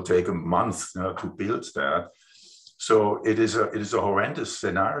in. It will take a month to build that. So it is a horrendous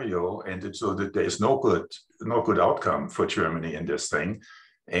scenario, and so that there is no good outcome for Germany in this thing.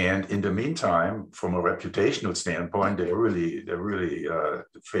 And in the meantime, from a reputational standpoint, they're really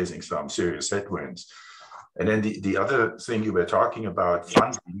facing some serious headwinds. And then the other thing you were talking about,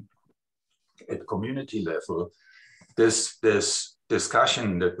 funding at community level, this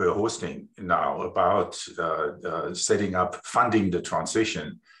discussion that we're hosting now about setting up funding the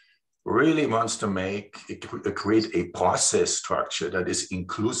transition really wants to create a process structure that is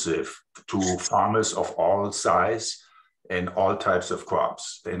inclusive to farmers of all size and all types of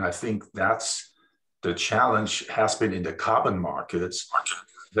crops. And I think that's the challenge has been in the carbon markets,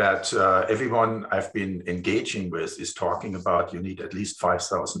 that everyone I've been engaging with is talking about you need at least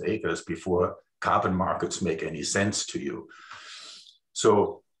 5,000 acres before carbon markets make any sense to you.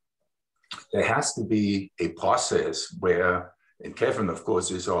 So there has to be a process where, and Kevin, of course,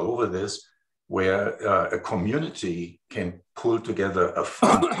 is all over this, where a community can pull together a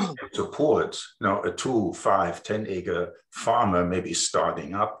fund to support a 2, 5, 10 acre farmer maybe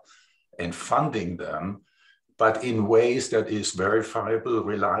starting up and funding them, but in ways that is verifiable,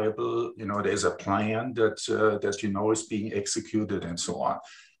 reliable. There's a plan that is being executed and so on.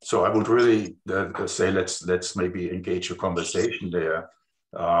 So I would really say let's maybe engage a conversation there.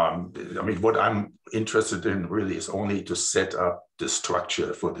 I mean, what I'm interested in really is only to set up the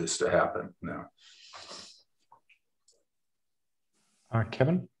structure for this to happen now.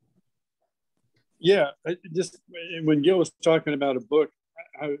 Kevin? Yeah, just when Gil was talking about a book,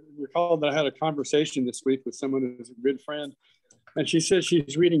 I recall that I had a conversation this week with someone who's a good friend, and she says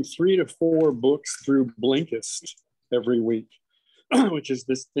she's reading 3 to 4 books through Blinkist every week, which is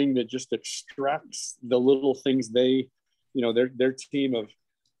this thing that just extracts the little things they, their team of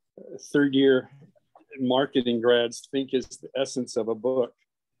third-year marketing grads think is the essence of a book.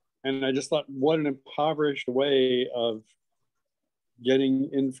 And I just thought, what an impoverished way of getting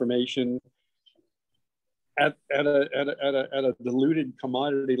information at a diluted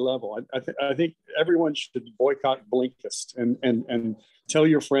commodity level. I think everyone should boycott Blinkist and tell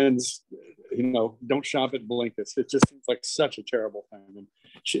your friends, don't shop at Blinkist. It just seems like such a terrible thing. And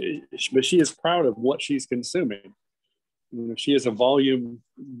but she is proud of what she's consuming. She is a volume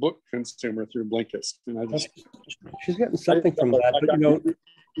book consumer through Blinkist, and she's getting something from that. But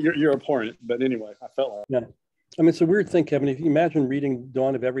you're abhorrent. But anyway, I felt like. Yeah. I mean, it's a weird thing, Kevin. If you imagine reading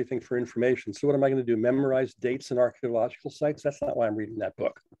Dawn of Everything for information, so what am I going to do? Memorize dates and archaeological sites? That's not why I'm reading that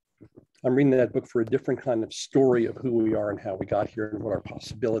book. I'm reading that book for a different kind of story of who we are and how we got here and what our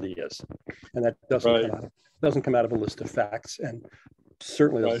possibility is. And that doesn't come out of a list of facts, and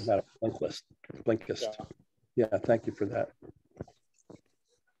certainly doesn't come out of a Blinkist. Yeah, thank you for that.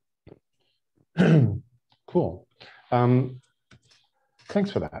 Cool.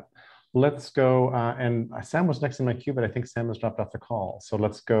 Thanks for that. Let's go, and Sam was next in my queue, but I think Sam has dropped off the call. So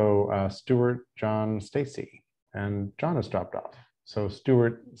let's go Stuart, John, Stacy, and John has dropped off. So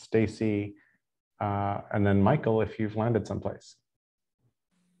Stuart, Stacy, and then Michael, if you've landed someplace.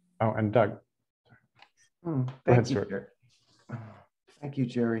 Oh, and Doug. Go ahead, Stuart. Thank you,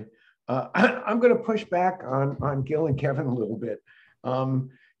 Jerry. I'm going to push back on Gil and Kevin a little bit.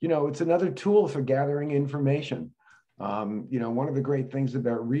 It's another tool for gathering information. One of the great things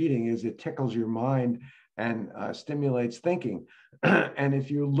about reading is it tickles your mind and stimulates thinking. And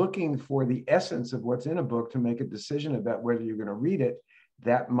if you're looking for the essence of what's in a book to make a decision about whether you're going to read it,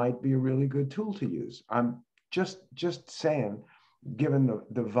 that might be a really good tool to use. I'm just saying, given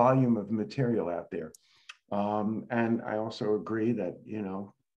the volume of material out there. And I also agree that,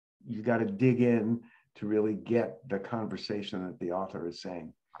 you got to dig in to really get the conversation that the author is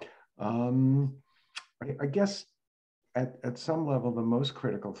saying. I guess at some level, the most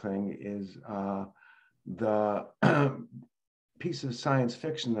critical thing is the piece of science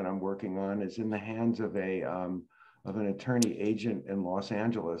fiction that I'm working on is in the hands of an attorney agent in Los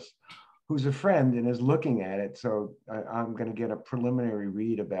Angeles who's a friend and is looking at it. So I'm going to get a preliminary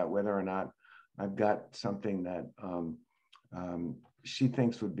read about whether or not I've got something that she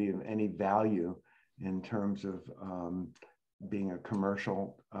thinks would be of any value in terms of being a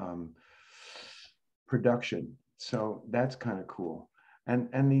commercial production. So that's kind of cool. And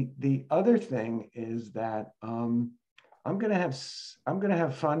the other thing is that I'm gonna have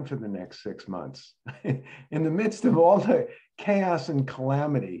fun for the next 6 months in the midst of all the chaos and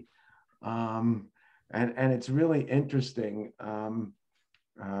calamity. And it's really interesting. I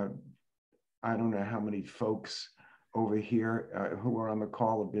don't know how many folks over here who are on the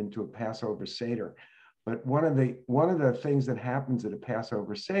call have been to a Passover Seder, but one of the things that happens at a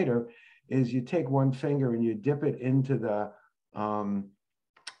Passover Seder is you take one finger and you dip it into the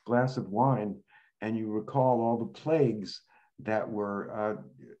glass of wine, and you recall all the plagues that were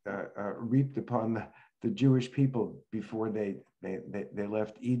reaped upon the Jewish people before they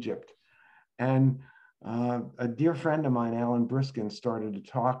left Egypt. And a dear friend of mine, Alan Briskin, started to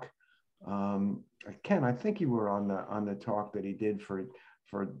talk. Ken, I think you were on the talk that he did for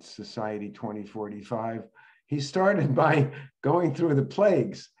Society 2045. He started by going through the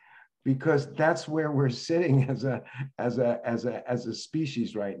plagues, because that's where we're sitting as a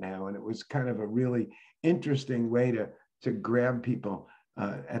species right now. And it was kind of a really interesting way to grab people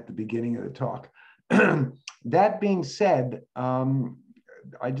at the beginning of the talk. That being said,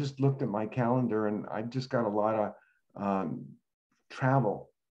 I just looked at my calendar and I just got a lot of travel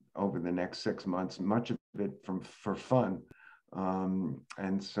over the next 6 months, much of it for fun.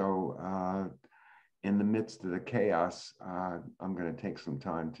 And so in the midst of the chaos, I'm going to take some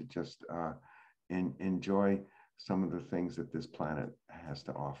time to just enjoy some of the things that this planet has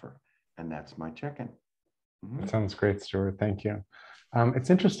to offer. And that's my check-in. That sounds great, Stuart. Thank you.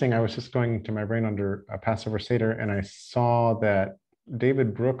 It's interesting. I was just going to my brain under Passover Seder, and I saw that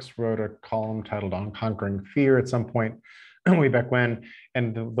David Brooks wrote a column titled On Conquering Fear at some point way back when.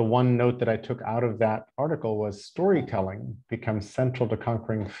 And the one note that I took out of that article was storytelling becomes central to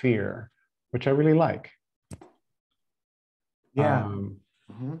conquering fear, which I really like. Yeah.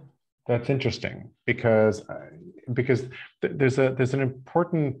 That's interesting because there's an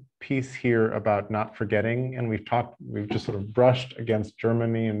important piece here about not forgetting, and we've just sort of brushed against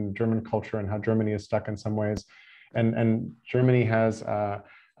Germany and German culture and how Germany is stuck in some ways, and Germany has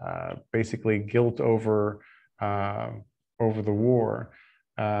basically guilt over the war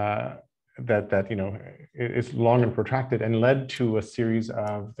that is long and protracted and led to a series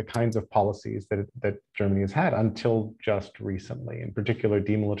of the kinds of policies that Germany has had until just recently, in particular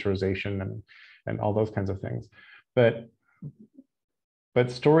demilitarization and all those kinds of things. But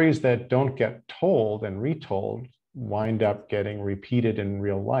stories that don't get told and retold wind up getting repeated in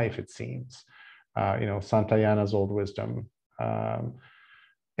real life, it seems. Santayana's old wisdom.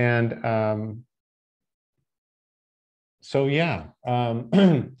 So yeah.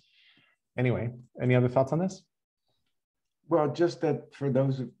 Anyway, any other thoughts on this? Well, just that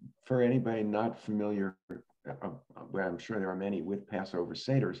for anybody not familiar, well, I'm sure there are many with Passover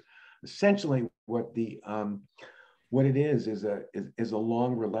Seders. Essentially, what it is a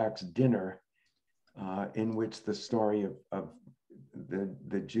long, relaxed dinner in which the story of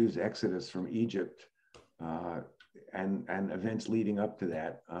the Jews' exodus from Egypt and events leading up to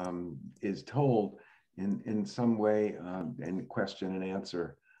that is told in some way in question and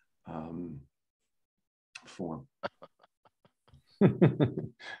answer form.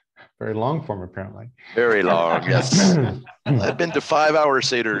 Very long form, apparently. Very long, yes. I've been to 5-hour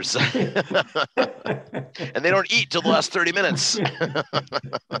Seders. And they don't eat till the last 30 minutes.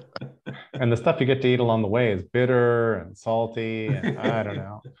 And the stuff you get to eat along the way is bitter and salty, and I don't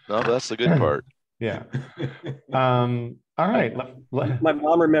know. No, that's the good part. Yeah. All right. My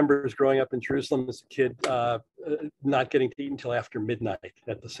mom remembers growing up in Jerusalem as a kid, not getting to eat until after midnight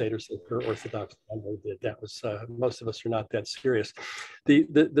at the Seder. Her Orthodox family did. That was most of us are not that serious.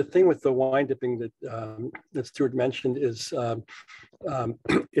 The thing with the wine dipping that Stuart mentioned is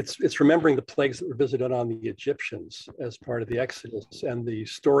it's remembering the plagues that were visited on the Egyptians as part of the Exodus, and the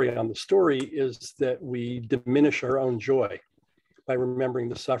story on the story is that we diminish our own joy by remembering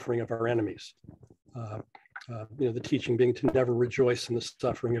the suffering of our enemies. The teaching being to never rejoice in the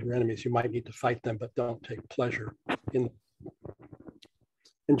suffering of your enemies. You might need to fight them, but don't take pleasure in them.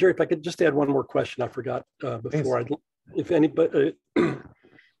 And Jerry, if I could just add one more question I forgot before. If anybody, I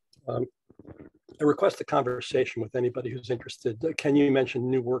request a conversation with anybody who's interested. Can you mention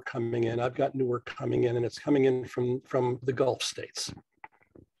new work coming in? I've got new work coming in, and it's coming in from the Gulf states.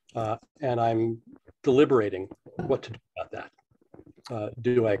 And I'm deliberating what to do about that.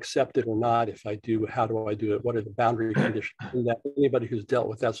 Do I accept it or not? If I do, how do I do it? What are the boundary conditions? And that anybody who's dealt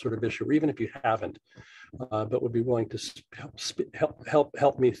with that sort of issue, or even if you haven't, but would be willing to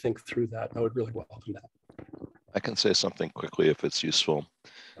help me think through that, I would really welcome that. I can say something quickly if it's useful.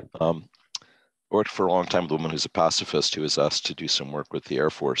 worked for a long time with a woman who's a pacifist who was asked to do some work with the Air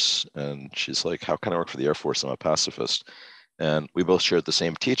Force. And she's like, how can I work for the Air Force? I'm a pacifist. And we both shared the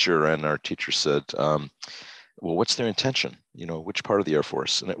same teacher. And our teacher said, well, what's their intention? You know, which part of the Air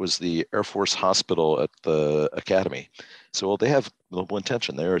Force? And it was the Air Force hospital at the academy. So, well, they have noble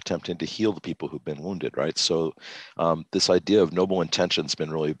intention. They're attempting to heal the people who've been wounded, right? So this idea of noble intention has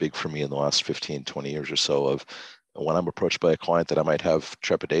been really big for me in the last 15, 20 years or so of when I'm approached by a client that I might have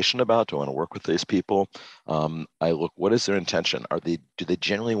trepidation about, do I want to work with these people? I look, what is their intention? Do they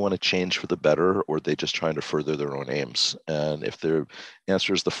genuinely want to change for the better, or are they just trying to further their own aims? And if their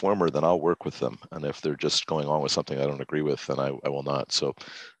answer is the former, then I'll work with them. And if they're just going on with something I don't agree with, then I will not. So I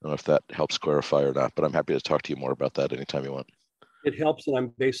don't know if that helps clarify or not, but I'm happy to talk to you more about that anytime you want. It helps, and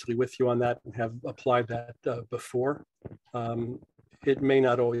I'm basically with you on that and have applied that before. It may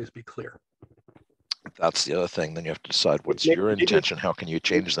not always be clear. That's the other thing. Then you have to decide what's your intention. How can you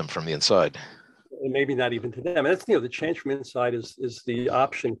change them from the inside? And maybe not even to them. And that's, the change from inside is the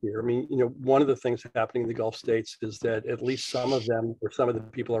option here. I mean, one of the things happening in the Gulf states is that at least some of them, or some of the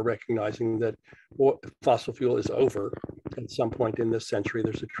people, are recognizing that fossil fuel is over at some point in this century.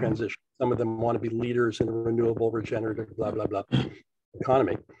 There's a transition. Some of them want to be leaders in a renewable, regenerative, blah, blah, blah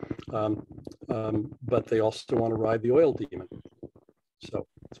economy. But they also want to ride the oil demon. So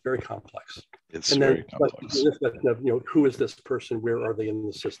it's very complex. It's very complex. Who is this person? Where are they in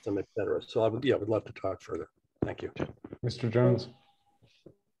the system, et cetera? So I would love to talk further. Thank you. Mr. Jones.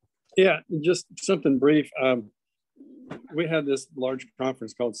 Yeah, just something brief. We had this large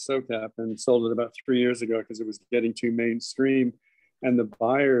conference called SOCAP and sold it about 3 years ago because it was getting too mainstream. And the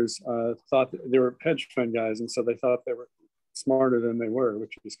buyers thought that they were hedge fund guys. And so they thought they were smarter than they were,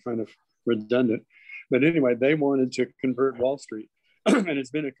 which is kind of redundant. But anyway, they wanted to convert Wall Street. And it's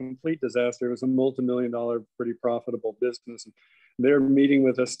been a complete disaster. It was a multi-million-dollar, pretty profitable business. And they're meeting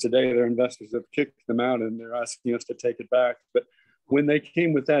with us today. Their investors have kicked them out and they're asking us to take it back. But when they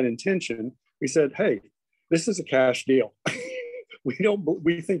came with that intention, we said, hey, this is a cash deal. We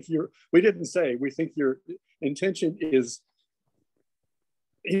think your intention is,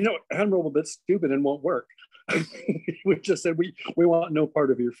 admirable but stupid and won't work. We just said, we want no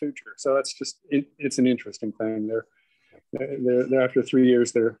part of your future. So that's just, it's an interesting thing. They're after 3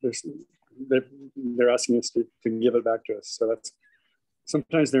 years, they're asking us to give it back to us. So that's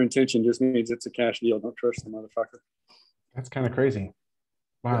sometimes their intention just means it's a cash deal. Don't trust the motherfucker. That's kind of crazy.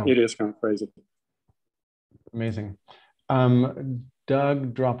 Wow. It is kind of crazy. Amazing.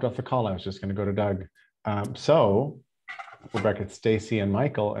 Doug dropped off the call. I was just going to go to Doug. So we're back at Stacy and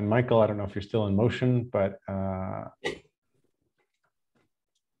Michael. And Michael, I don't know if you're still in motion, but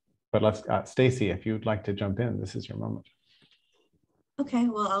let's, Stacy, if you'd like to jump in, this is your moment. Okay,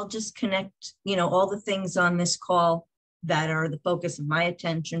 well, I'll just connect, all the things on this call that are the focus of my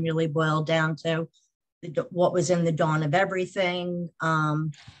attention really boil down to what was in the dawn of everything.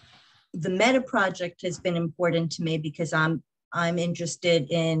 The Meta project has been important to me because I'm interested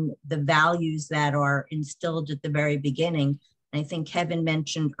in the values that are instilled at the very beginning. And I think Kevin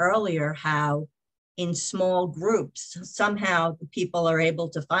mentioned earlier how in small groups, somehow the people are able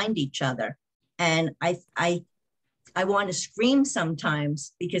to find each other. And I want to scream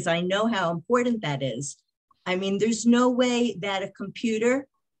sometimes because I know how important that is. I mean, there's no way that a computer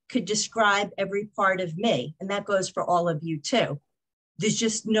could describe every part of me. And that goes for all of you too. There's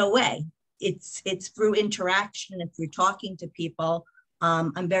just no way. It's through interaction and through talking to people.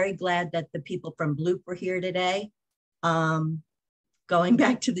 I'm very glad that the people from Bloop were here today. Going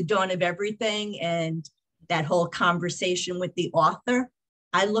back to the dawn of everything and that whole conversation with the author,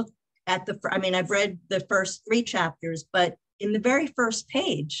 I looked at I've read the first 3 chapters, but in the very first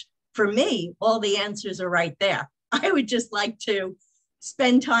page, for me, all the answers are right there. I would just like to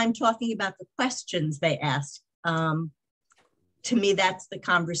spend time talking about the questions they ask. To me, that's the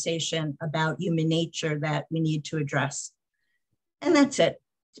conversation about human nature that we need to address. And that's it.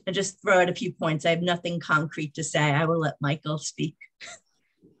 I just throw out a few points. I have nothing concrete to say. I will let Michael speak.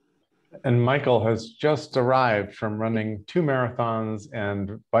 And Michael has just arrived from running 2 marathons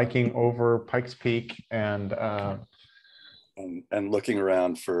and biking over Pikes Peak and looking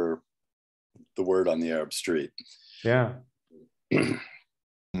around for the word on the Arab Street. Yeah.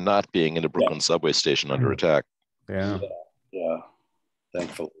 Not being in a Brooklyn subway station under attack. Yeah. Yeah.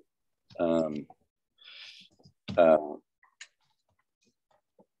 Thankfully.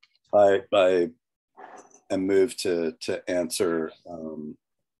 I am moved to answer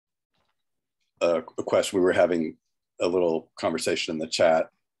a question. We were having a little conversation in the chat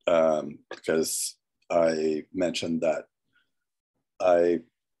because I mentioned that I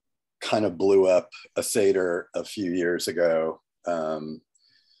kind of blew up a Seder a few years ago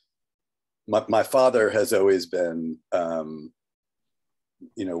my father has always been,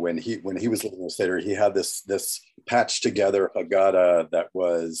 you know, when he was living in the Seder, he had this patched together Haggadah that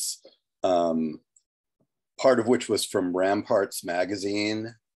was part of which was from Ramparts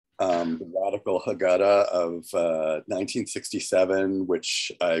magazine, the radical Haggadah of 1967,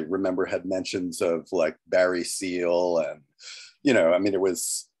 which I remember had mentions of like Barry Seal, and you know, I mean, it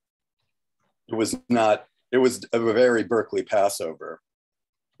was a very Berkeley Passover,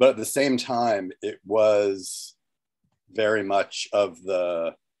 but at the same time, it was very much of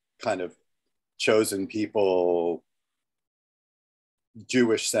the kind of chosen people,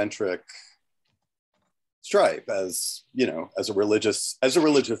 Jewish centric stripe, as you know, as a religious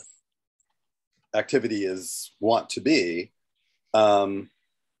activity is wont to be. And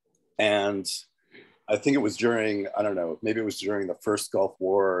I think it was during, I don't know, maybe it was during the first Gulf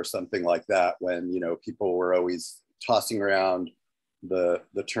War or something like that, when, you know, people were always tossing around the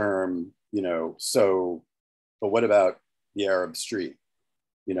term, you know, so, but what about the Arab street?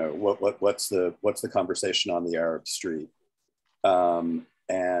 You know, what's the conversation on the Arab street?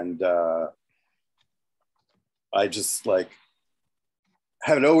 I just like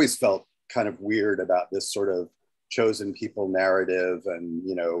haven't always felt kind of weird about this sort of chosen people narrative, and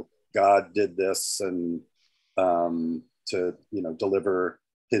you know, God did this and to, you know, deliver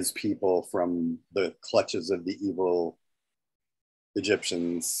his people from the clutches of the evil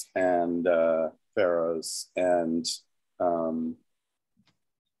Egyptians and pharaohs, and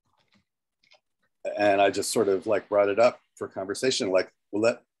I just sort of like brought it up for conversation, like,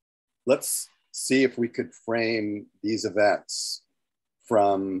 well, let's see if we could frame these events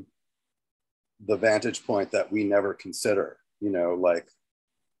from the vantage point that we never consider, you know, like,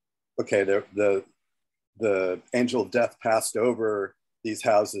 okay, the angel of death passed over these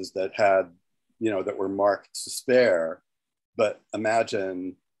houses that had, you know, that were marked to spare, but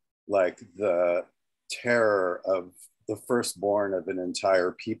imagine like the terror of the firstborn of an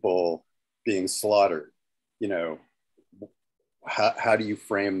entire people being slaughtered, you know, how do you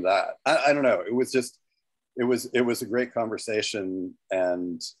frame that? I don't know. It was just, it was a great conversation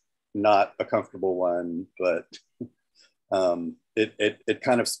and not a comfortable one, but it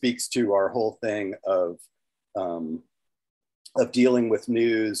kind of speaks to our whole thing of dealing with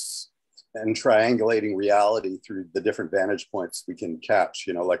news and triangulating reality through the different vantage points we can catch.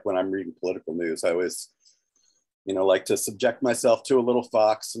 You know, like when I'm reading political news, I always, you know, like to subject myself to a little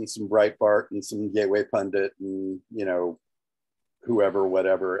Fox and some Breitbart and some Gateway Pundit and, you know, whoever,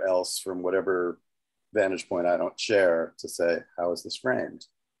 whatever else from whatever vantage point I don't share, to say, how is this framed?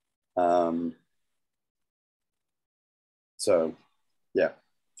 So yeah,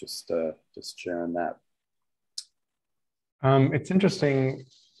 just sharing that. It's interesting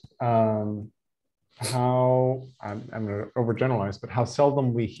how, I'm going to overgeneralize, but how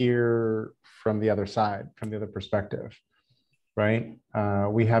seldom we hear from the other side, from the other perspective, right?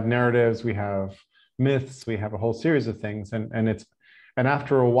 We have narratives, we have myths, we have a whole series of things, and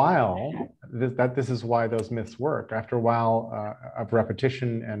after a while, this is why those myths work. After a while of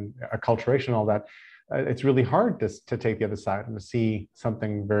repetition and acculturation, all that, it's really hard to take the other side and to see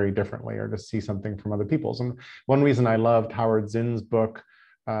something very differently, or to see something from other people's. And one reason I loved Howard Zinn's book,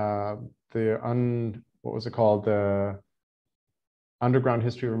 what was it called? The Underground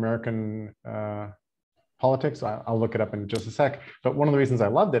History of American Politics. I'll look it up in just a sec. But one of the reasons I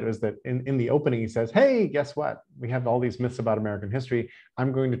loved it was that in the opening, he says, hey, guess what? We have all these myths about American history.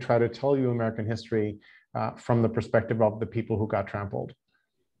 I'm going to try to tell you American history from the perspective of the people who got trampled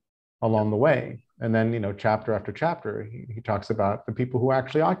along the way. And then, you know, chapter after chapter, he talks about the people who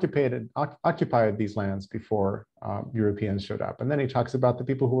actually occupied these lands before Europeans showed up. And then he talks about the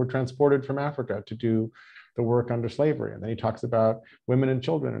people who were transported from Africa to do the work under slavery. And then he talks about women and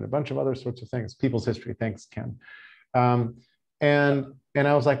children and a bunch of other sorts of things, people's history. Thanks, Ken. And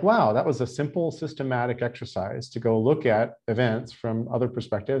I was like, wow, that was a simple, systematic exercise to go look at events from other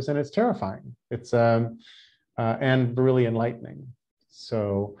perspectives. And it's terrifying. It's and really enlightening.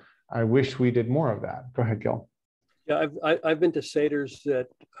 So I wish we did more of that. Go ahead, Gil. Yeah, I've been to Seders that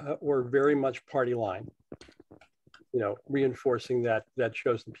were very much party line, you know, reinforcing that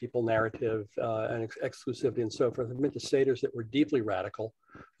chosen people narrative and exclusivity and so forth. I've been to Seders that were deeply radical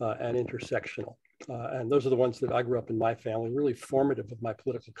and intersectional. And those are the ones that I grew up in my family, really formative of my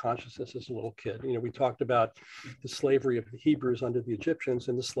political consciousness as a little kid. You know, we talked about the slavery of the Hebrews under the Egyptians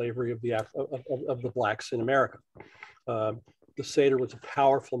and the slavery of the Blacks in America. The Seder was a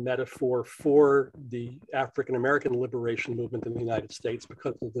powerful metaphor for the African-American liberation movement in the United States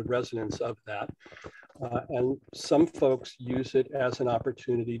because of the resonance of that. And some folks use it as an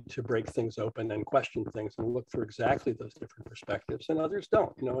opportunity to break things open and question things and look for exactly those different perspectives, and others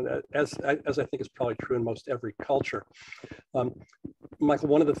don't. You know, as I think is probably true in most every culture. Michael,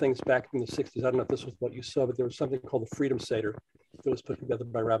 one of the things back in the 60s, I don't know if this was what you saw, but there was something called the Freedom Seder that was put together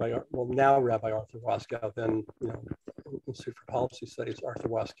by now Rabbi Arthur Waskow, then Institute for Policy Studies, Arthur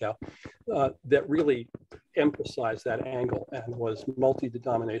Waskow, that really emphasized that angle and was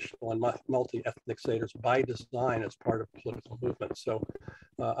multi-denominational and multi-ethnic seders by design as part of political movement. So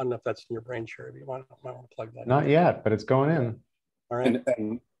I don't know if that's in your brain, Sherry, but you might want to plug that Not yet, but it's going in. All right.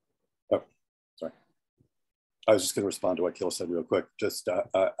 Oh, sorry. I was just going to respond to what Gil said real quick. Just,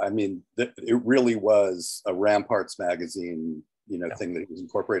 I mean, it really was a Ramparts magazine, thing that he was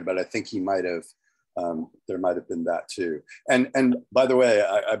incorporated, but I think he might have, there might have been that too. And by the way,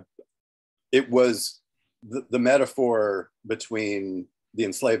 it was the metaphor between the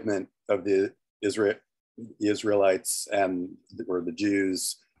enslavement of the Israelites or the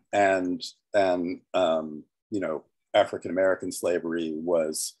Jews and African-American slavery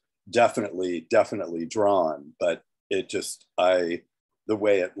was definitely drawn, but it just, the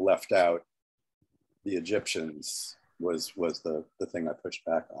way it left out the Egyptians was the thing I pushed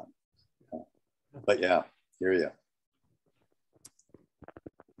back on. But yeah, hear you.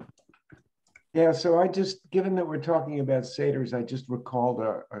 Yeah, so I just, given that we're talking about seders, I just recalled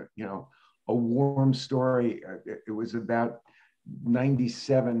a warm story. It was about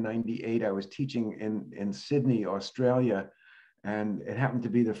 97, 98. I was teaching in Sydney, Australia, and it happened to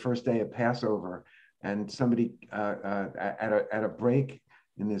be the first day of Passover. And somebody at a break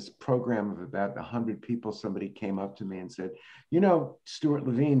in this program of about 100 people, somebody came up to me and said, Stuart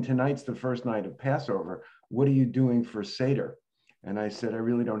Levine, tonight's the first night of Passover. What are you doing for Seder? And I said, I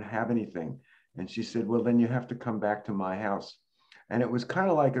really don't have anything. And she said, well, then you have to come back to my house. And it was kind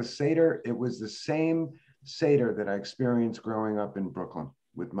of like a Seder. It was the same Seder that I experienced growing up in Brooklyn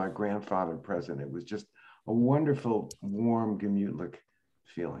with my grandfather present. It was just a wonderful, warm, gemütlich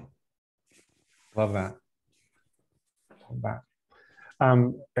feeling. Love that. Love that.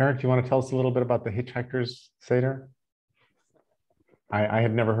 Eric, do you want to tell us a little bit about the Hitchhikers Seder? I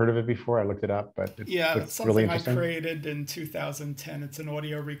had never heard of it before. I looked it up, but it's something really I interesting. created in 2010. It's an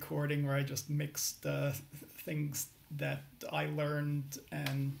audio recording where I just mixed things that I learned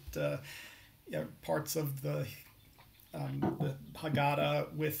and parts of the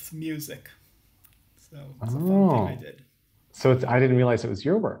Haggadah with music. So it's a fun thing I did. So I didn't realize it was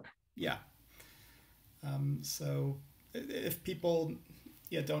your work. Yeah. So if people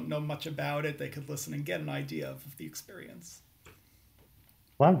don't know much about it, they could listen and get an idea of the experience.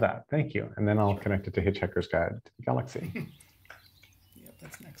 Love that. Thank you. And then I'll connect it to Hitchhiker's Guide to the Galaxy. Yep,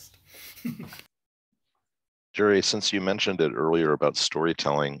 that's next. Jerry, since you mentioned it earlier about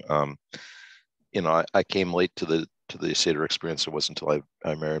storytelling, I came late to the Seder experience. It wasn't until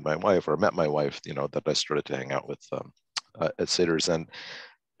I married my wife or met my wife, that I started to hang out with at Seders. And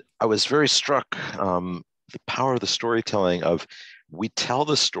I was very struck the power of the storytelling of, we tell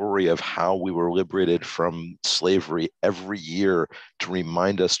the story of how we were liberated from slavery every year to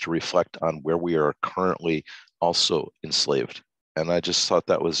remind us to reflect on where we are currently also enslaved. And I just thought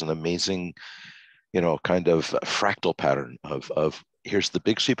that was an amazing, kind of fractal pattern of here's the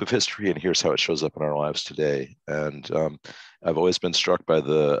big sweep of history and here's how it shows up in our lives today. And I've always been struck by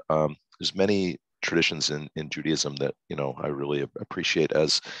there's many traditions in Judaism that, I really appreciate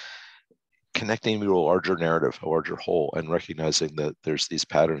as connecting to a larger narrative, a larger whole, and recognizing that there's these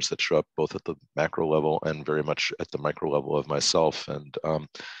patterns that show up both at the macro level and very much at the micro level of myself. And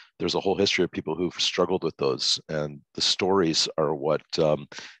there's a whole history of people who've struggled with those, and the stories are what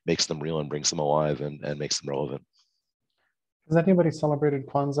makes them real and brings them alive and makes them relevant. Has anybody celebrated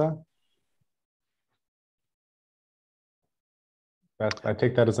Kwanzaa? I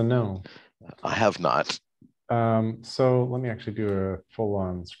take that as a no. I have not. So let me actually do a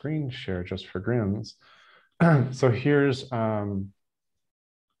full-on screen share just for grins. So here's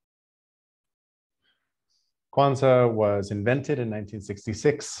Kwanzaa was invented in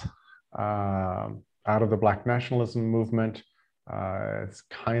 1966 out of the Black nationalism movement. It's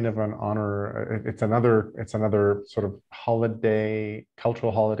kind of an honor. It's another sort of holiday,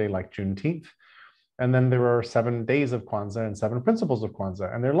 cultural holiday like Juneteenth. And then there are 7 days of Kwanzaa and 7 principles of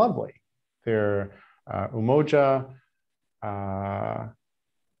Kwanzaa, and they're lovely. They're umoja,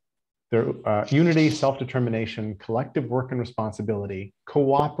 they're unity, self-determination, collective work and responsibility,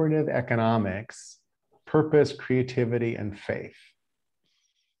 cooperative economics, purpose, creativity, and faith.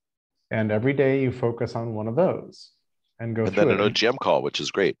 And every day you focus on one of those and go through it. And then an OGM call, which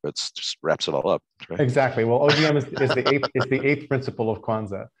is great. It just wraps it all up. Right? Exactly. Well, OGM is the eighth principle of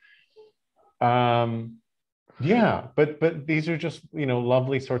Kwanzaa. Yeah, but these are just, you know,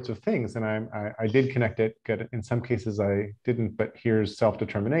 lovely sorts of things. And I did connect it. In some cases I didn't, but here's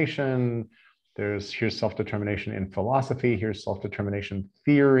self-determination. Here's self-determination in philosophy. Here's self-determination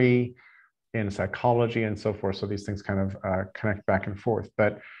theory in psychology and so forth. So these things kind of connect back and forth.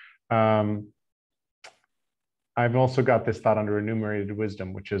 But I've also got this thought under enumerated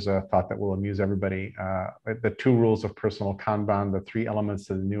wisdom, which is a thought that will amuse everybody. The 2 rules of personal Kanban, the 3 elements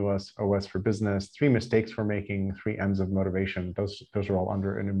of the new OS for business, 3 mistakes we're making, 3 M's of motivation. Those are all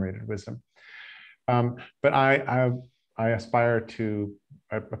under enumerated wisdom. But I aspire to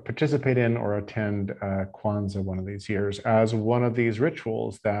participate in or attend Kwanzaa one of these years as one of these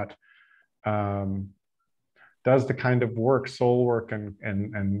rituals that does the kind of work, soul work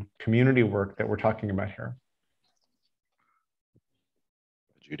and community work that we're talking about here.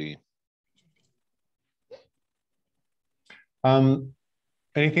 Judy.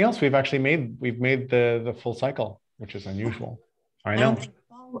 Anything else? We've made the full cycle, which is unusual. I know.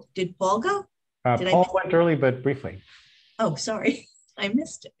 Did Paul go? Paul went early, but briefly. Oh, sorry, I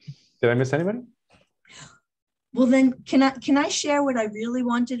missed it. Did I miss anybody? Well, then can I share what I really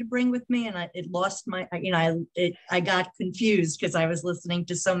wanted to bring with me, and it lost my, I got confused because I was listening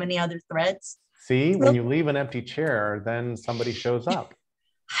to so many other threads. See, when you leave an empty chair, then somebody shows up.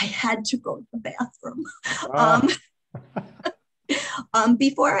 I had to go to the bathroom. Oh.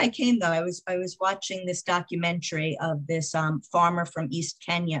 Before I came, though, I was watching this documentary of this farmer from East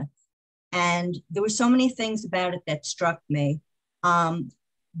Kenya, and there were so many things about it that struck me.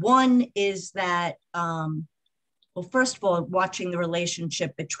 One is that, well, first of all, watching the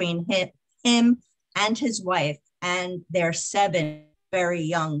relationship between him and his wife and their 7 very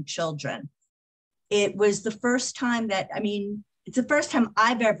young children. It was the first time that, it's the first time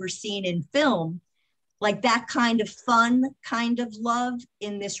I've ever seen in film like that kind of fun, kind of love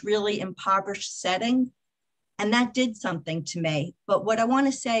in this really impoverished setting. And that did something to me. But what I want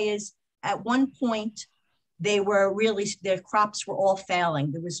to say is at one point, their crops were all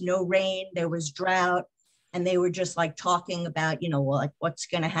failing. There was no rain, there was drought, and they were just like talking about, like what's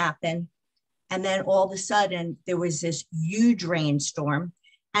going to happen. And then all of a sudden there was this huge rainstorm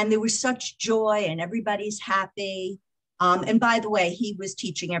and there was such joy and everybody's happy. And by the way, he was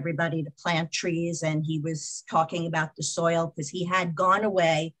teaching everybody to plant trees and he was talking about the soil because he had gone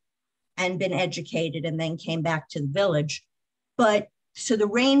away and been educated and then came back to the village. But so the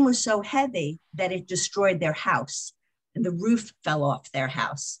rain was so heavy that it destroyed their house and the roof fell off their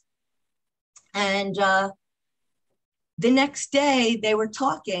house. And the next day they were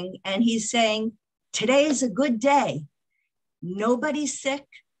talking and he's saying, today is a good day. Nobody's sick.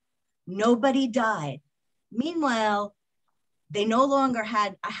 Nobody died. Meanwhile, they no longer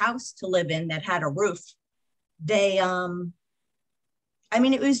had a house to live in that had a roof. They,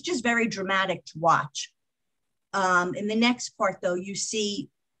 it was just very dramatic to watch. In the next part though, you see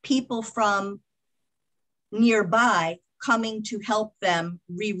people from nearby coming to help them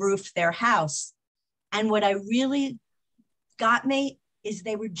re-roof their house. And what I really got me is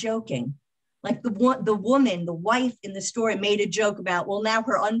they were joking. Like the woman, the wife in the story made a joke about, well, now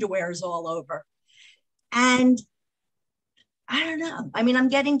her underwear is all over. And I don't know. I'm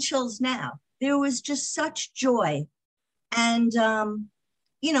getting chills now. There was just such joy. And,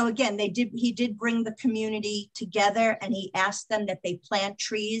 again, he did bring the community together and he asked them that they plant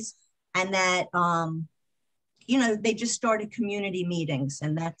trees and that, they just started community meetings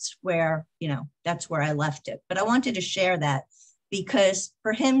and that's where I left it. But I wanted to share that because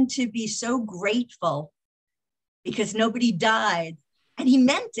for him to be so grateful because nobody died and he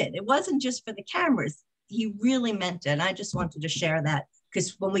meant it. It wasn't just for the cameras. He really meant it. And I just wanted to share that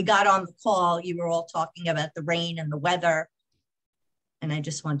because when we got on the call, you were all talking about the rain and the weather. And I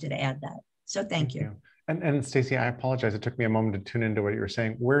just wanted to add that. So thank you. And Stacey, I apologize. It took me a moment to tune into what you were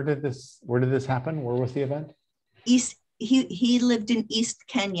saying. Where did this happen? Where was the event? He lived in East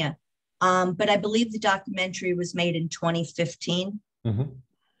Kenya. But I believe the documentary was made in 2015. Mm-hmm.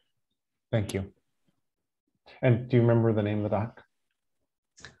 Thank you. And do you remember the name of the doc?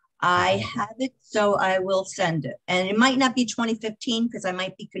 I have it, so I will send it. And it might not be 2015 because I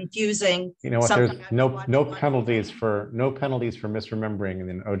might be confusing. You know what? There's no penalties for misremembering in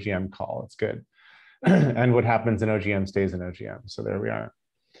an OGM call. It's good. And what happens in OGM stays in OGM. So there we are.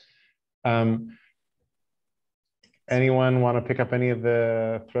 Anyone want to pick up any of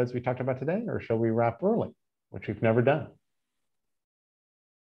the threads we talked about today, or shall we wrap early, which we've never done?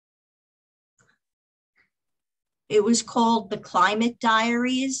 It was called The Climate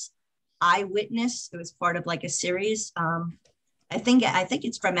Diaries, Eyewitness. It was part of like a series. I think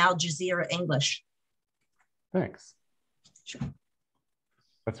it's from Al Jazeera English. Thanks. Sure.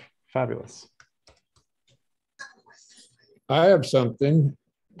 That's fabulous. I have something.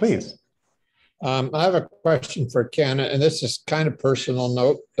 Please. I have a question for Ken, and this is kind of personal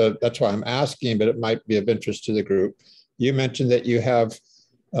note. That's why I'm asking, but it might be of interest to the group. You mentioned that you have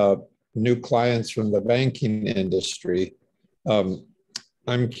new clients from the banking industry.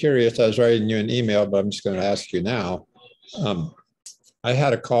 I'm curious, I was writing you an email, but I'm just going to ask you now. I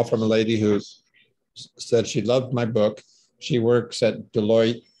had a call from a lady who said she loved my book. She works at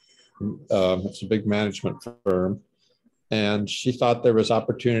Deloitte. It's a big management firm. And she thought there was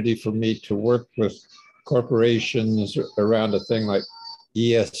opportunity for me to work with corporations around a thing like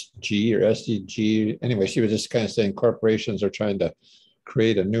ESG or SDG. Anyway, she was just kind of saying corporations are trying to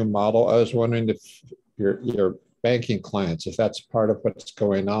create a new model. I was wondering if your banking clients, if that's part of what's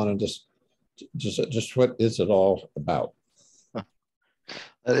going on, and just what is it all about?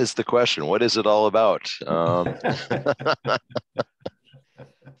 That is the question. What is it all about?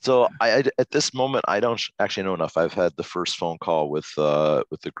 So at this moment, I don't actually know enough. I've had the first phone call with the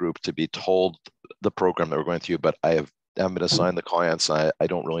group to be told the program that we're going through, but I haven't been assigned the clients. I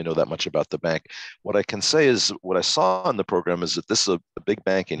don't really know that much about the bank. What I can say is what I saw in the program is that this is a big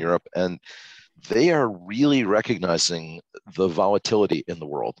bank in Europe, and they are really recognizing the volatility in the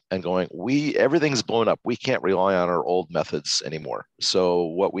world and going, everything's blown up. We can't rely on our old methods anymore. So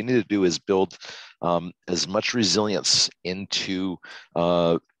what we need to do is build as much resilience into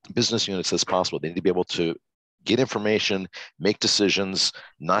business units as possible. They need to be able to get information, make decisions,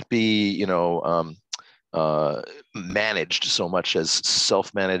 not be, managed so much as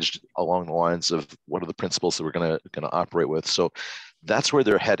self-managed along the lines of what are the principles that we're going to operate with. So that's where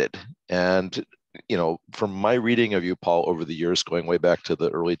they're headed. And, from my reading of you, Paul, over the years, going way back to the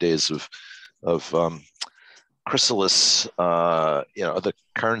early days of Chrysalis, the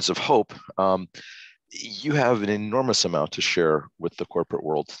Cairns of Hope, you have an enormous amount to share with the corporate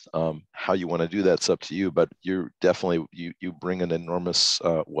world. How you want to do that's up to you, but you're definitely, you bring an enormous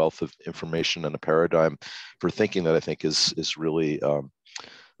wealth of information and a paradigm for thinking that I think is really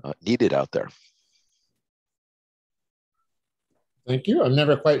needed out there. Thank you. I'm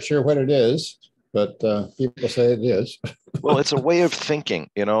never quite sure what it is, but people say it is. Well, it's a way of thinking.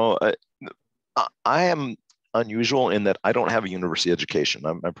 I am unusual in that I don't have a university education.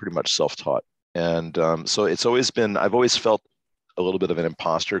 I'm pretty much self-taught. And so it's always been, I've always felt a little bit of an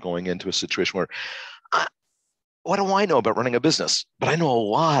imposter going into a situation where, what do I know about running a business? But I know a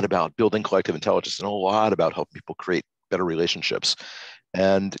lot about building collective intelligence and a lot about helping people create better relationships.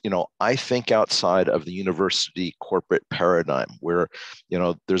 And, I think outside of the university corporate paradigm where,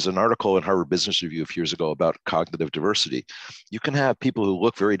 there's an article in Harvard Business Review a few years ago about cognitive diversity. You can have people who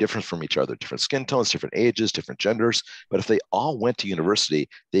look very different from each other, different skin tones, different ages, different genders. But if they all went to university,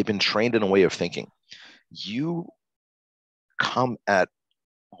 they've been trained in a way of thinking. You come at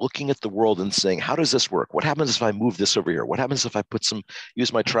looking at the world and saying, how does this work? What happens if I move this over here? What happens if I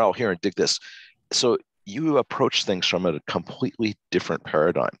use my trowel here and dig this? So you approach things from a completely different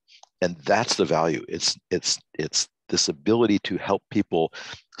paradigm, and that's the value. It's this ability to help people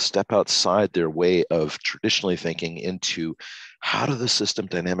step outside their way of traditionally thinking into how do the system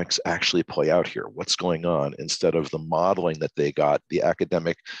dynamics actually play out here? What's going on, instead of the modeling that they got, the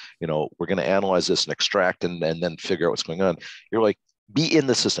academic, we're going to analyze this and extract and then figure out what's going on. You're like, be in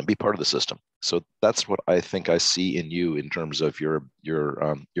the system, be part of the system. So that's what I think I see in you in terms of your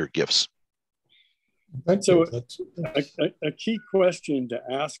gifts. So a key question to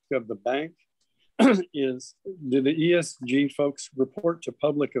ask of the bank is, do the ESG folks report to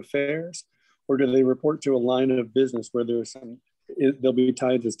public affairs, or do they report to a line of business where they'll be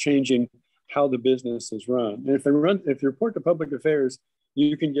tied to changing how the business is run? And if you report to public affairs,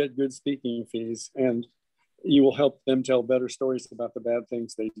 you can get good speaking fees and you will help them tell better stories about the bad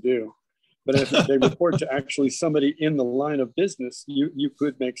things they do. But if they report to actually somebody in the line of business, you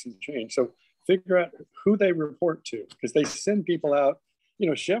could make some change. So figure out who they report to, because they send people out.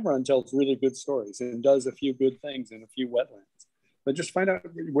 Chevron tells really good stories and does a few good things in a few wetlands. But just find out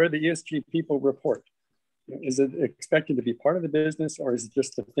where the ESG people report. Is it expected to be part of the business, or is it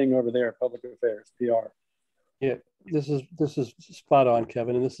just a thing over there, public affairs, PR? Yeah, this is spot on,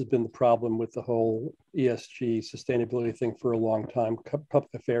 Kevin. And this has been the problem with the whole ESG sustainability thing for a long time. Public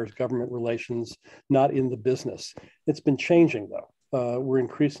affairs, government relations, not in the business. It's been changing though. We're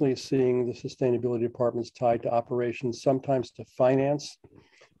increasingly seeing the sustainability departments tied to operations, sometimes to finance.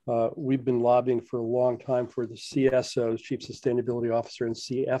 We've been lobbying for a long time for the CSOs, Chief Sustainability Officer, and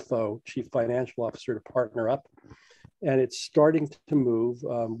CFO, Chief Financial Officer, to partner up. And it's starting to move.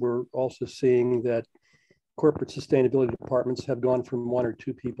 We're also seeing that corporate sustainability departments have gone from 1 or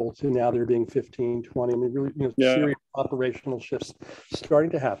 2 people to now there being 15, 20. I mean, really, serious operational shifts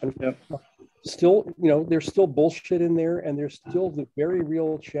starting to happen. Yep. still, there's still bullshit in there, and there's still the very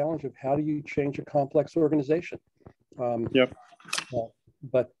real challenge of how do you change a complex organization. Yep.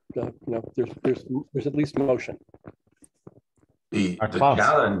 But there's at least motion. The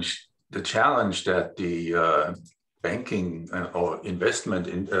challenge that the banking or investment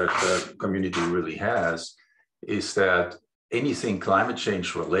in community really has is that anything climate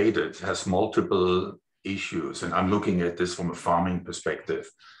change related has multiple issues. And I'm looking at this from a farming perspective,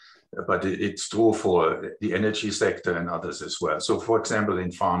 but it's true for the energy sector and others as well. So for example,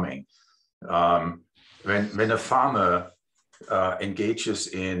 in farming, when a farmer engages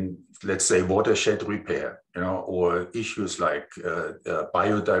in, let's say, watershed repair, or issues like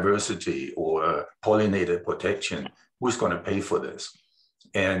biodiversity or pollinator protection, who's going to pay for this?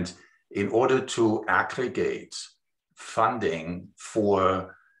 And in order to aggregate funding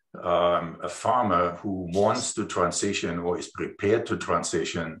for a farmer who wants to transition or is prepared to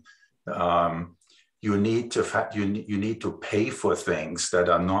transition, you need to pay for things that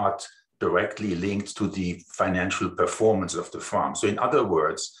are not directly linked to the financial performance of the farm. So in other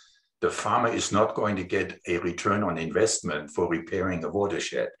words, the farmer is not going to get a return on investment for repairing a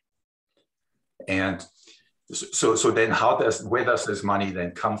watershed. And so then where does this money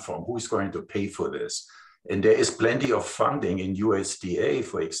then come from? Who's going to pay for this? And there is plenty of funding in USDA,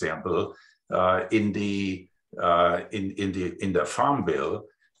 for example, in the farm bill,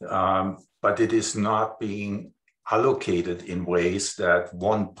 but it is not being allocated in ways that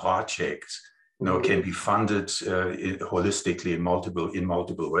one project can be funded holistically in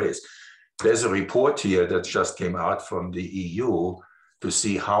multiple ways. There's a report here that just came out from the EU to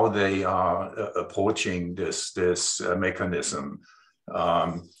see how they are approaching this mechanism.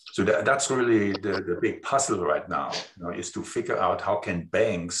 So that's really the big puzzle right now, is to figure out how can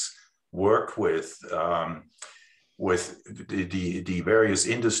banks work with the various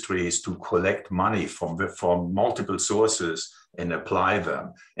industries to collect money from multiple sources and apply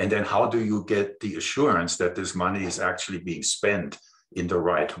them. And then how do you get the assurance that this money is actually being spent in the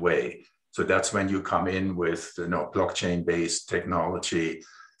right way? So that's when you come in with blockchain-based technology,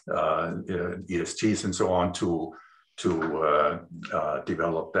 ESGs and so on to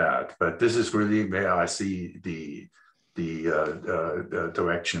develop that. But this is really where I see the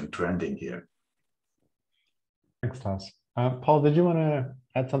direction trending here. Thanks, Klaus. Paul, did you want to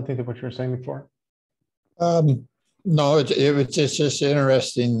add something to what you were saying before? No, it was just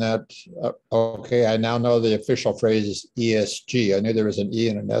interesting that, okay, I now know the official phrase is ESG. I knew there was an E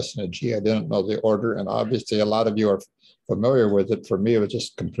and an S and a G. I didn't know the order. And obviously a lot of you are familiar with it. For me, it was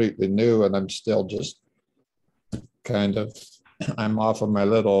just completely new, and I'm still just I'm off of my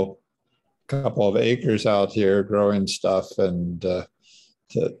little couple of acres out here growing stuff, and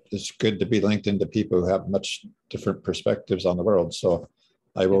it's good to be linked into people who have much different perspectives on the world. So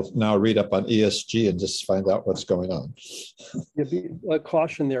I will now read up on ESG and just find out what's going on. A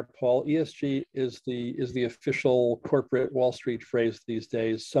caution there, Paul. ESG is the official corporate Wall Street phrase these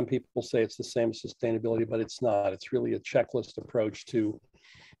days. Some people say it's the same as sustainability, but it's not. It's really a checklist approach to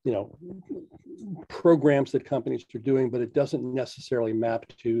programs that companies are doing, but it doesn't necessarily map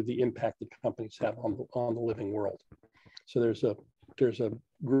to the impact that companies have on the living world. So there's a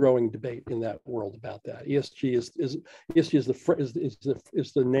growing debate in that world about that. ESG is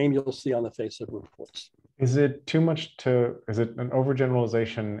the name you'll see on the face of reports. Is it too much is it an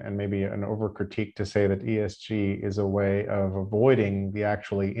overgeneralization and maybe an overcritique to say that ESG is a way of avoiding the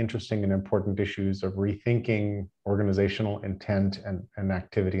actually interesting and important issues of rethinking organizational intent and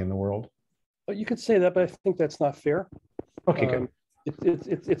activity in the world? Well, you could say that, but I think that's not fair. Okay, good.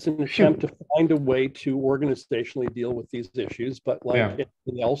 It's an attempt to find a way to organizationally deal with these issues, but like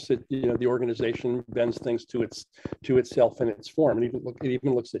anything else, the organization bends things to itself and its form, and it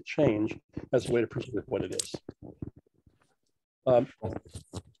even looks at change as a way to preserve what it is.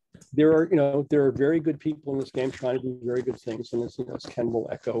 There are very good people in this game trying to do very good things, and as Ken will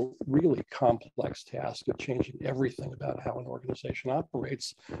echo, really complex task of changing everything about how an organization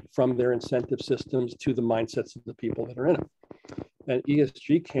operates, from their incentive systems to the mindsets of the people that are in it. And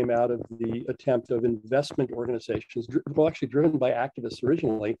ESG came out of the attempt of investment organizations, actually driven by activists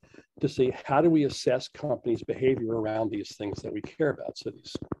originally, to say, how do we assess companies' behavior around these things that we care about? So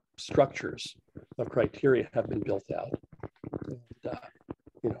these structures of criteria have been built out. And,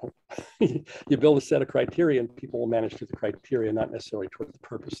 you build a set of criteria and people will manage through the criteria, not necessarily toward the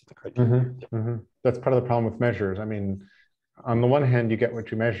purpose of the criteria. That's part of the problem with measures. I mean, on the one hand, you get what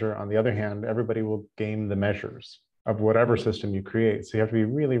you measure. On the other hand, everybody will game the measures of whatever system you create. So you have to be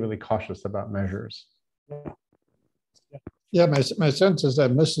really, really cautious about measures. Yeah, my sense as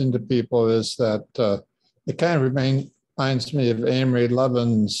I'm listening to people is that they kind of remain reminds me of Amory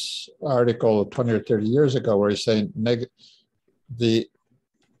Levin's article 20 or 30 years ago, where he's saying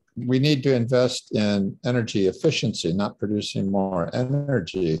we need to invest in energy efficiency, not producing more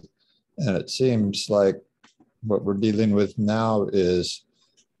energy. And it seems like what we're dealing with now is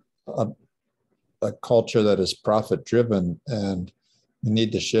a culture that is profit driven, and we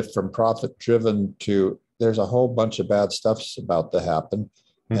need to shift from profit driven to, there's a whole bunch of bad stuff's about to happen,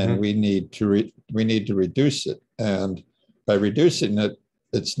 and we need to reduce it. And by reducing it,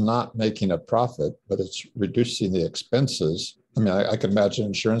 it's not making a profit, but it's reducing the expenses. I mean, I can imagine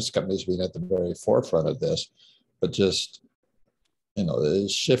insurance companies being at the very forefront of this, but just, you know,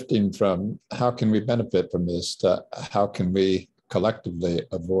 shifting from how can we benefit from this to how can we collectively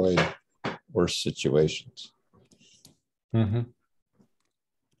avoid worse situations.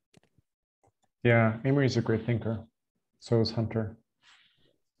 Yeah, Amory's a great thinker. So is Hunter.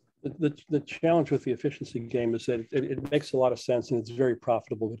 The challenge with the efficiency game is that it makes a lot of sense and it's very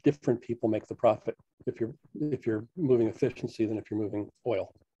profitable, but different people make the profit if you're moving efficiency than if you're moving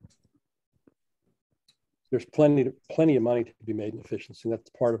oil. There's plenty of money to be made in efficiency. And that's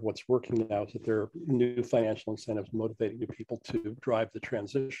part of what's working now, is that there are new financial incentives motivating new people to drive the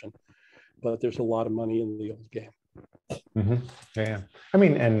transition. But there's a lot of money in the old game. Yeah. I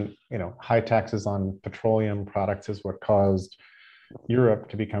mean, and you know, high taxes on petroleum products is what caused Europe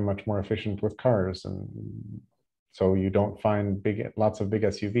to become much more efficient with cars, and so you don't find lots of big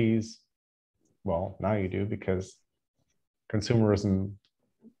SUVs. Well, now you do, because consumerism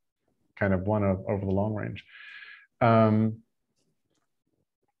kind of won over the long range.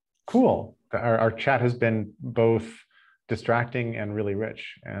 Cool. Our chat has been both distracting and really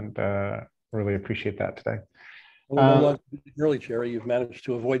rich, and really appreciate that today. Well, early, Jerry, you've managed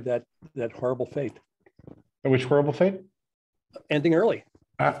to avoid that horrible fate. Which horrible fate? Ending early.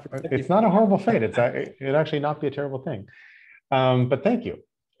 It's not a horrible fate. It'd actually not be a terrible thing. But thank you.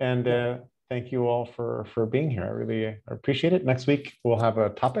 And thank you all for being here. I really appreciate it. Next week, we'll have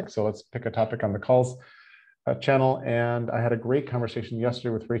a topic. So let's pick a topic on the calls channel. And I had a great conversation yesterday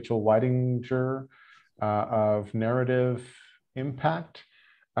with Rachel Weidinger of narrative impact,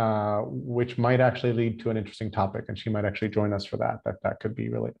 which might actually lead to an interesting topic. And she might actually join us for that. That could be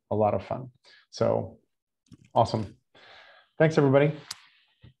really a lot of fun. So awesome. Thanks, everybody.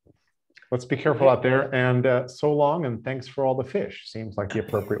 Let's be careful out there, and so long, and thanks for all the fish. Seems like the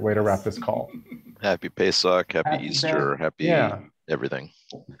appropriate way to wrap this call. Happy Pesach, happy Easter, happy everything.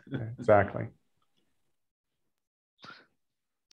 Exactly.